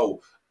No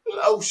O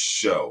Low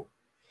Show.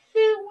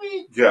 Here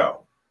we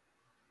go.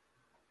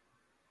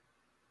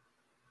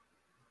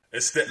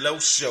 It's that Low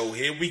Show.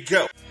 Here we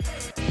go.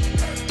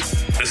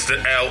 It's the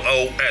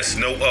LOS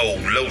No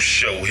O Low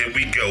Show. Here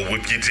we go.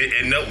 If you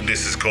didn't know,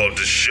 this is called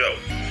The Show.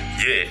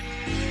 Yeah,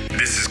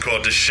 this is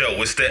called The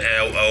Show. It's the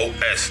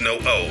LOS No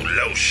O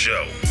Low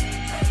Show.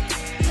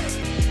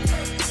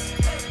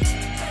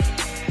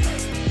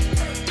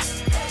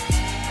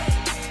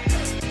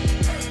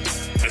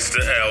 It's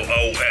the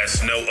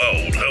LOS No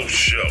O Low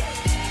Show.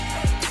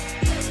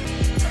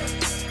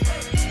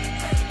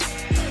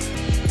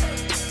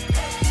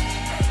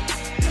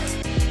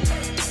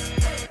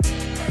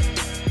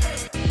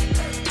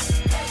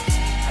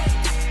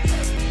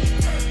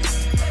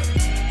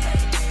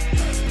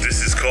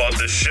 This is called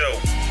The Show.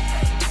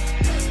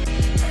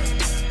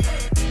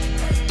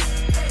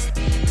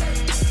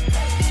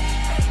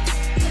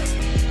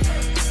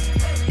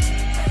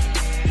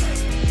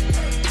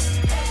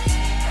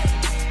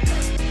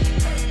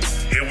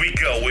 Here we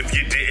go. If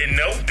you didn't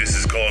know, this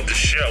is called The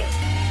Show.